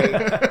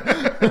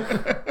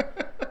like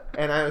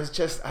and I was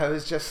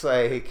just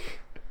like,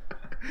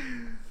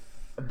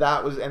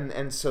 that was,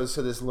 and so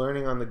this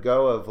learning on the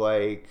go of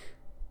like,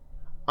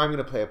 I'm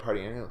gonna play a party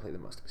and I'm gonna play the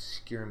most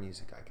obscure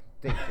music I can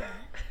think of,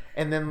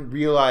 and then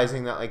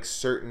realizing that like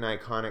certain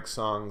iconic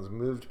songs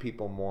moved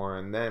people more,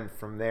 and then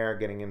from there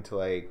getting into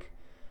like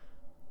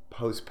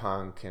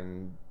post-punk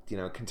and, you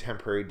know,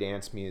 contemporary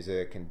dance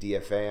music and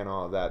DFA and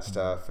all of that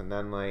stuff, and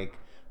then like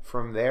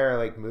from there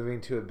like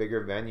moving to a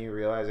bigger venue,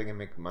 realizing I can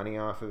make money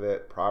off of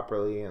it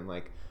properly, and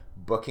like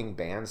booking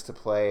bands to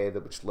play,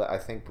 which I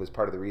think was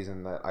part of the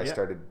reason that I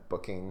started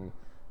booking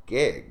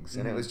gigs.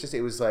 And it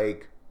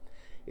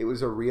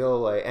was a real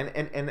like,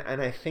 and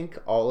I think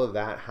all of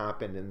that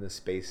happened in the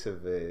space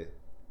of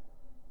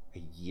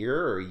a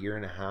year or a year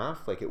and a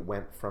half. Like it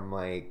went from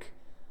like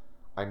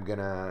I'm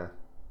gonna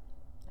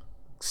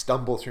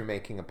stumble through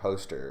making a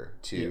poster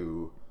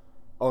to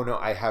oh no,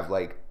 I have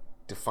like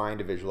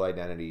defined a visual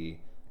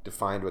identity,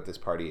 defined what this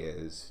party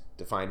is,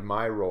 defined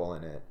my role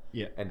in it,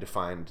 and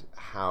defined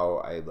how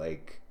I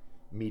like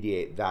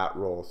mediate that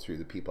role through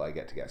the people I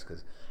get to guest.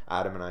 Because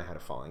Adam and I had a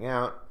falling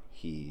out.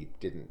 He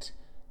didn't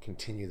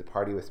continue the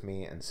party with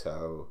me, and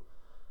so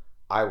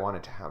I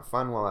wanted to have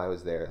fun while I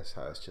was there.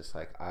 So I was just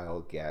like,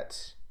 I'll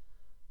get,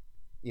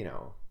 you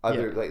know,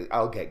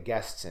 I'll get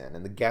guests in,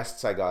 and the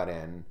guests I got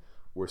in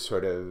were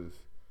sort of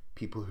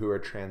people who are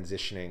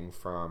transitioning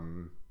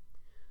from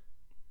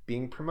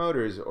being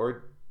promoters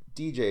or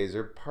DJs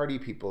or party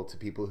people to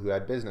people who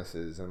had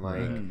businesses, and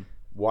like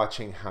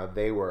watching how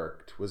they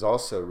worked was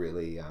also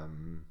really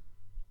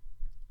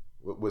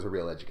was a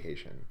real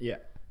education. Yeah.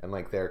 And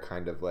like their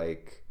kind of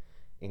like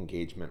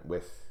engagement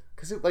with,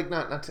 because it like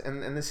not to,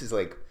 and this is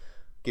like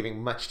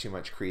giving much too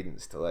much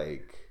credence to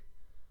like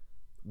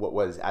what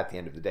was at the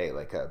end of the day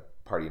like a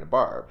party in a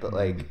bar, but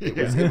like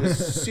it was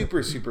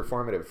super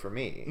formative for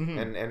me,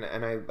 and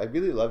I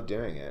really loved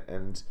doing it.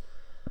 And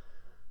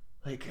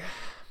like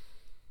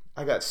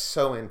I got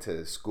so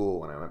into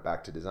school when I went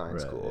back to design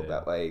school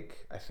that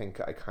like I think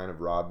I kind of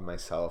robbed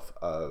myself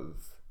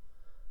of,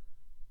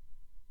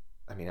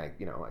 I mean, I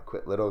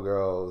quit Little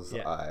Girls.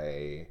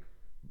 I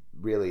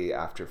really,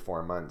 after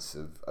 4 months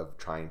of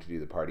trying to do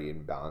the party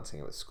and balancing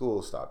it with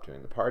school, stopped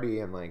doing the party.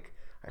 And like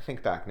I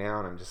think back now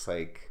and I'm just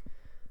like,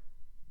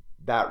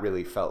 that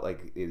really felt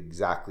like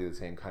exactly the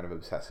same kind of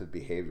obsessive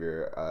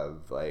behavior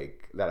of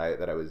like that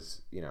I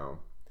was, you know,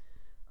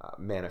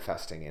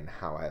 manifesting in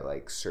how I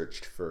like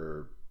searched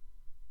for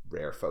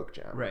rare folk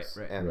gems. Right.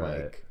 And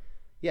like,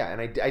 yeah.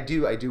 And I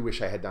do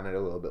wish I had done it a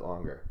little bit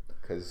longer,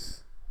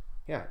 because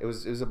yeah, it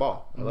was a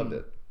ball. I loved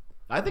it.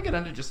 I think it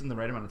ended just in the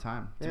right amount of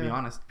time, to be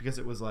honest, because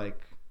it was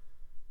like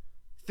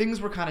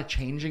things were kind of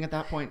changing at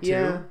that point too.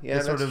 Yeah,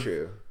 that's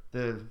true.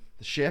 The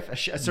shift, a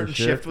certain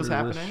shift was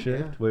happening.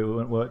 Shift? Wait,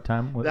 what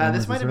time?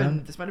 This might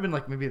have been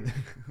like maybe an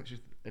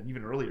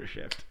even earlier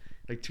shift,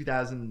 like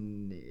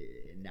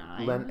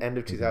 2009. End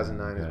of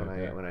 2009 is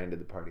when I ended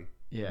the party.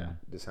 Yeah,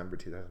 December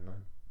 2009.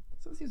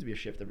 So it seems to be a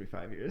shift every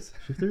 5 years.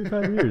 Shift every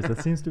 5 years.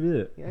 That seems to be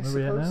it. Yeah, I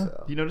suppose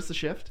so. Do you notice the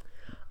shift?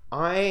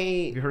 Have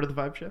you heard of the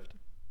 5 shift?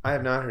 I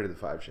have not heard of the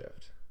 5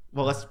 shift.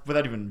 Well, let's,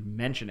 without even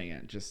mentioning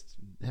it, just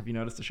have you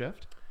noticed the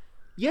shift?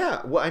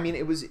 Yeah. Well, I mean,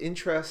 it was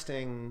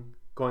interesting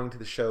going to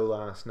the show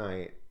last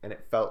night, and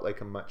it felt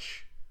like a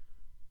much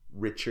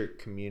richer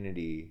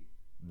community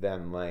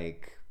than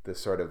like the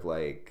sort of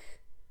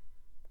like,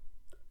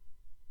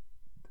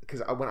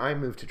 because when I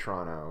moved to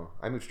Toronto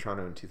in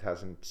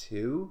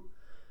 2002,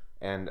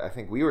 and I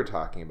think we were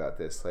talking about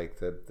this, like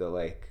the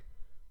like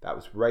that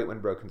was right when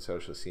Broken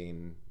Social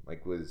Scene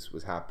like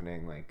was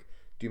happening. Like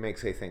Do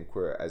Makes They Think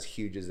were as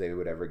huge as they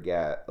would ever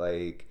get.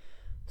 Like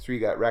Three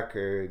Gut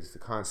Records, the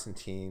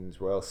Constantines,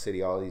 Royal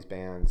City, all these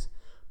bands,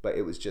 but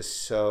it was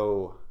just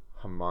so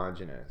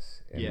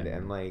homogenous.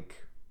 And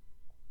like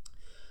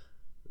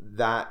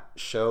that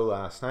show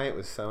last night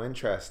was so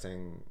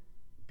interesting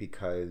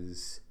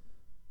because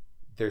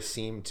there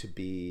seemed to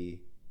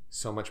be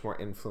so much more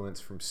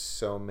influence from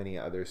so many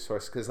other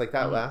sources. Because like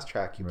that last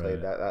track you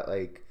played, that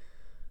like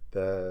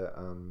the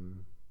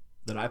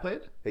that I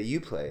played, that you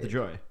played, The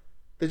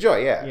Joy,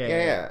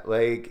 yeah.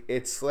 Like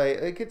it's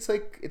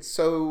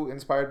so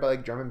inspired by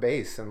like drum and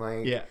bass, and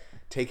like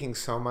taking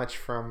so much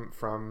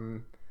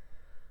from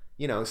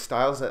you know,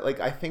 styles that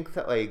like I think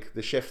that like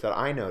the shift that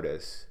I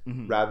notice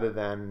rather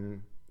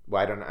than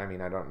I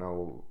don't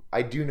know.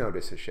 I do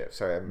notice a shift.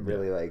 Sorry, I'm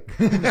really like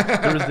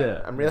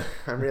I'm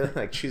really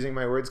like choosing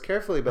my words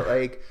carefully, but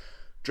like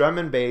drum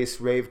and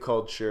bass, rave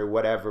culture,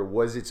 whatever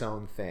was its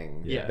own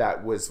thing.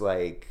 That was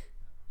like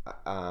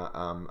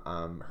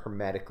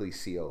hermetically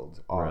sealed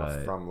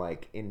off from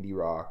like indie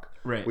rock,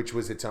 which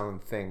was its own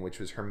thing, which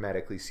was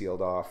hermetically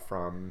sealed off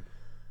from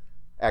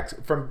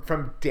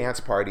dance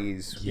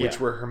parties, which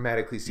were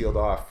hermetically sealed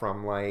off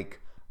from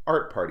like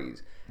art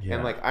parties.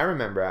 And like I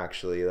remember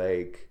actually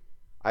like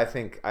I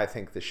think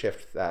the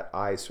shift that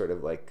I sort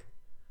of like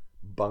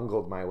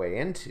bungled my way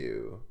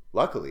into,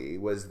 luckily,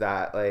 was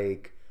that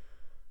like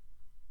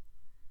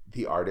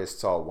the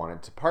artists all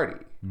wanted to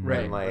party.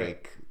 And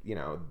like you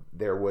know,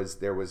 there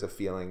was a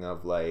feeling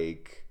of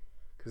like,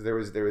 because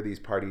there were these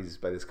parties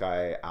by this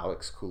guy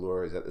Alex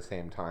Couleurs at the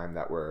same time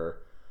that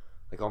were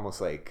like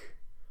almost like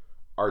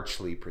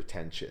archly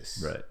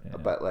pretentious,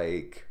 but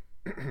like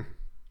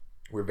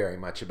we're very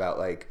much about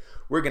like,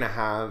 we're gonna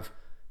have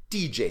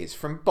DJs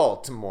from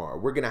Baltimore,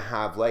 we're gonna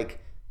have like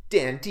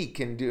Dan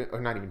Deacon do,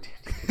 or not even Dan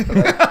Deacon,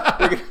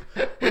 but like,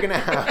 we're gonna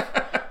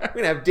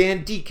have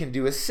Dan Deacon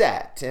do a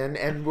set,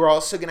 and we're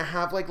also gonna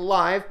have like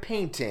live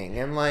painting,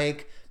 and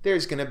like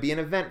there's gonna be an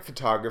event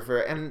photographer,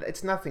 and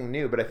it's nothing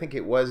new, but I think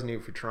it was new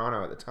for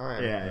Toronto at the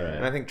time.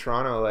 And I think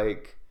Toronto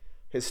like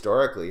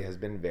historically has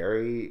been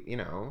very, you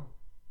know,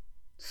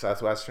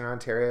 Southwestern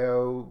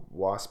Ontario,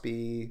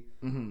 waspy,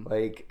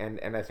 like,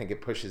 and I think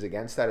it pushes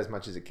against that as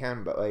much as it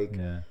can, but like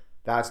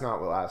that's not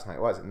what last night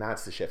was, and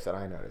that's the shift that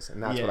I noticed,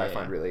 and that's what I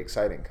find really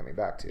exciting coming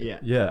back to. Yeah.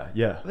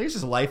 Yeah. I think it's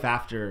just life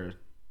after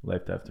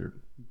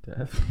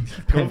Death.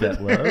 Pandemic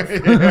love.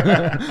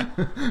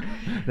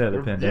 The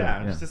pandemic.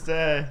 Yeah, it's just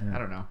I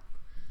don't know.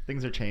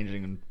 Things are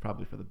changing and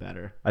probably for the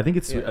better. I think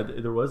it's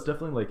there was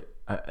definitely like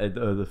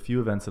the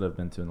few events that I've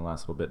been to in the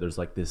last little bit. There's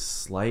like this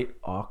slight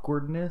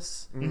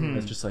awkwardness.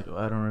 It's just like,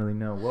 I don't really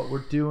know what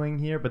we're doing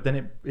here, but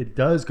then it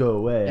does go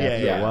away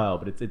after a while.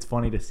 But it's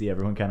funny to see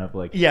everyone kind of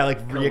like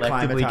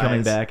collectively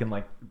coming back and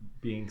like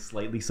being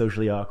slightly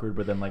socially awkward,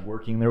 but then like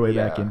working their way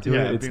back into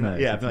it. It's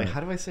nice. Yeah, like,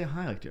 how do I say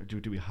hi? Like,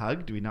 do we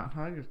hug? Do we not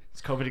hug?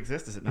 Does COVID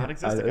exist? Does it not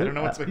exist? Like, I don't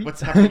know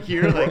what's happening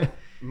here. Like,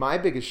 my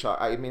biggest shock.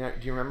 I mean,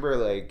 do you remember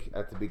like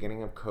at the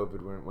beginning of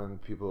COVID when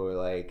people were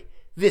like,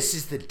 "This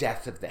is the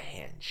death of the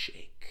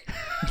handshake.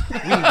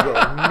 We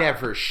will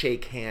never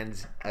shake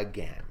hands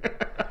again."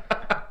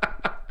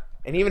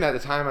 And even at the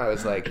time, I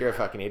was like, "You're a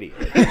fucking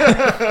idiot."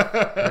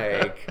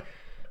 Like.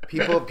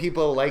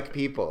 People like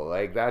people.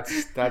 Like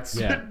that's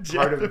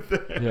part of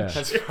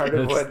that's part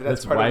of what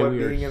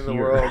being in the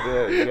world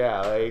is.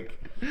 Yeah, like.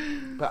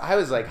 But I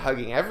was like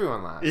hugging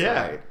everyone last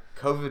night.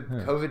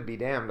 COVID be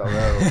damned.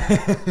 Although,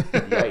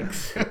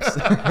 yikes,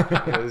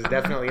 it was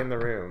definitely in the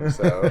room.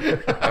 So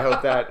I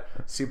hope that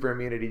super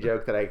immunity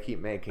joke that I keep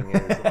making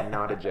is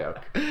not a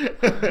joke.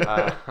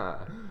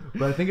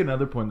 But I think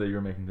another point that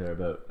you're making there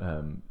about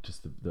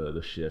just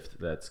the shift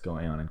that's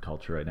going on in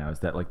culture right now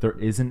is that like there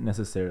isn't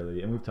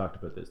necessarily, and we've talked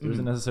about this, there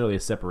isn't necessarily a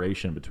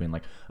separation between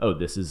like, oh,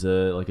 this is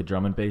a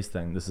drum and bass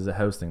thing, this is a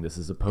house thing, this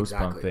is a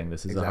post-punk thing,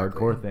 this is a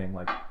hardcore thing.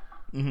 Like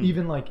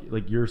even like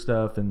your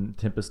stuff and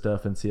Timpa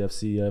stuff and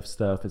CFCF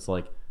stuff, it's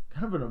like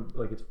kind of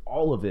like it's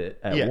all of it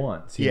at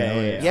once. You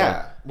know?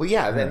 I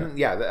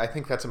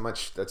think that's a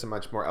much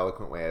more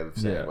eloquent way of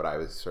saying what I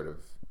was sort of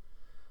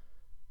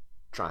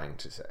trying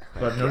to say.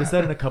 But I've noticed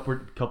that in a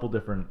couple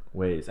different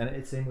ways, and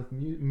it's same with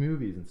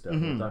movies and stuff.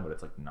 We're talking about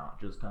it's like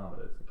not just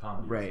comedy, it's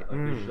comedy, right?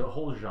 Like the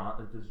whole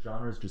genre, this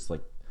genre is just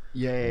like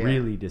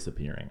really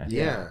disappearing. I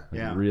think.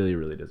 Really,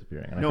 really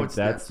disappearing. And I think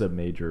that's the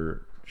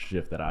major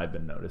shift that I've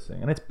been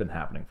noticing, and it's been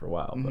happening for a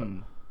while.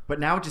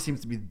 But now it just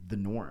seems to be the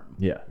norm.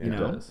 Yeah, you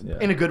know, does,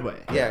 in a good way.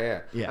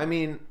 Yeah. I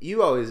mean,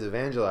 you always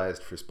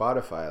evangelized for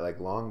Spotify like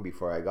long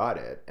before I got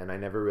it, and I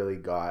never really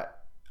got.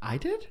 I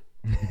did.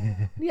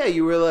 Yeah,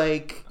 you were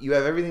like, you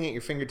have everything at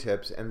your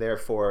fingertips, and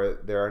therefore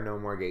there are no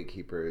more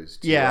gatekeepers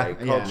to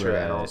culture,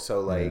 and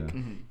also like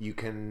you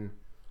can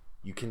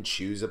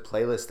choose a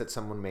playlist that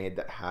someone made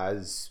that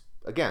has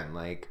again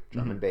like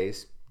drum and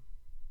bass,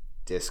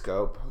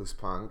 disco, post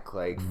punk,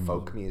 like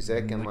folk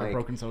music, and like a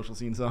broken social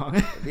scene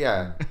song.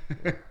 Yeah.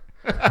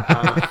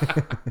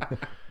 I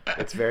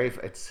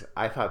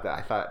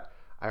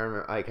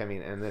remember like I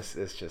mean, and this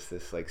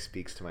like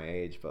speaks to my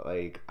age, but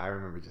like I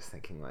remember just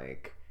thinking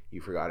like. You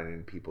Forgot It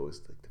in People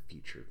is like the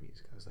future of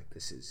music. I was like,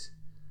 this is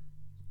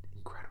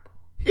incredible.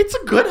 It's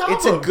a good album.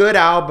 It's a good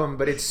album,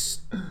 but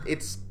it's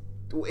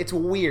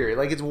weird.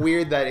 Like it's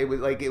weird that it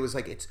was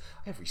like it's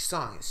every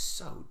song is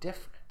so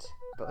different.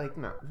 But like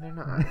no, they're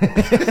not.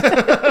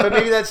 But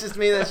maybe that's just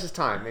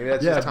time. Maybe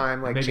that's just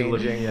time like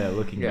changing.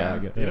 Looking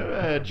back. You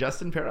know,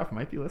 Justin Peroff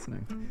might be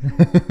listening.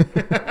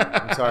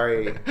 I'm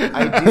sorry.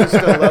 I do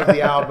still love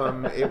the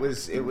album. It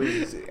was an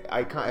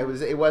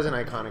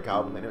iconic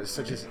album, and it was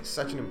such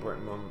an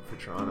important moment for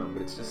Toronto.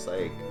 But it's just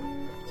like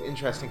it's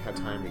interesting how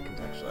time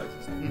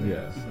recontextualizes things.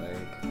 Yeah.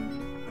 Like,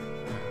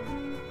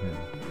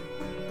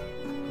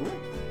 cool.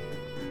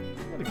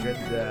 What a good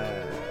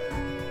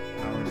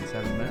hour and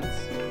 7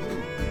 minutes.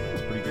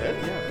 That's pretty good.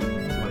 yeah.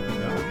 Just want to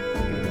keep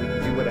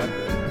going. Do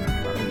whatever.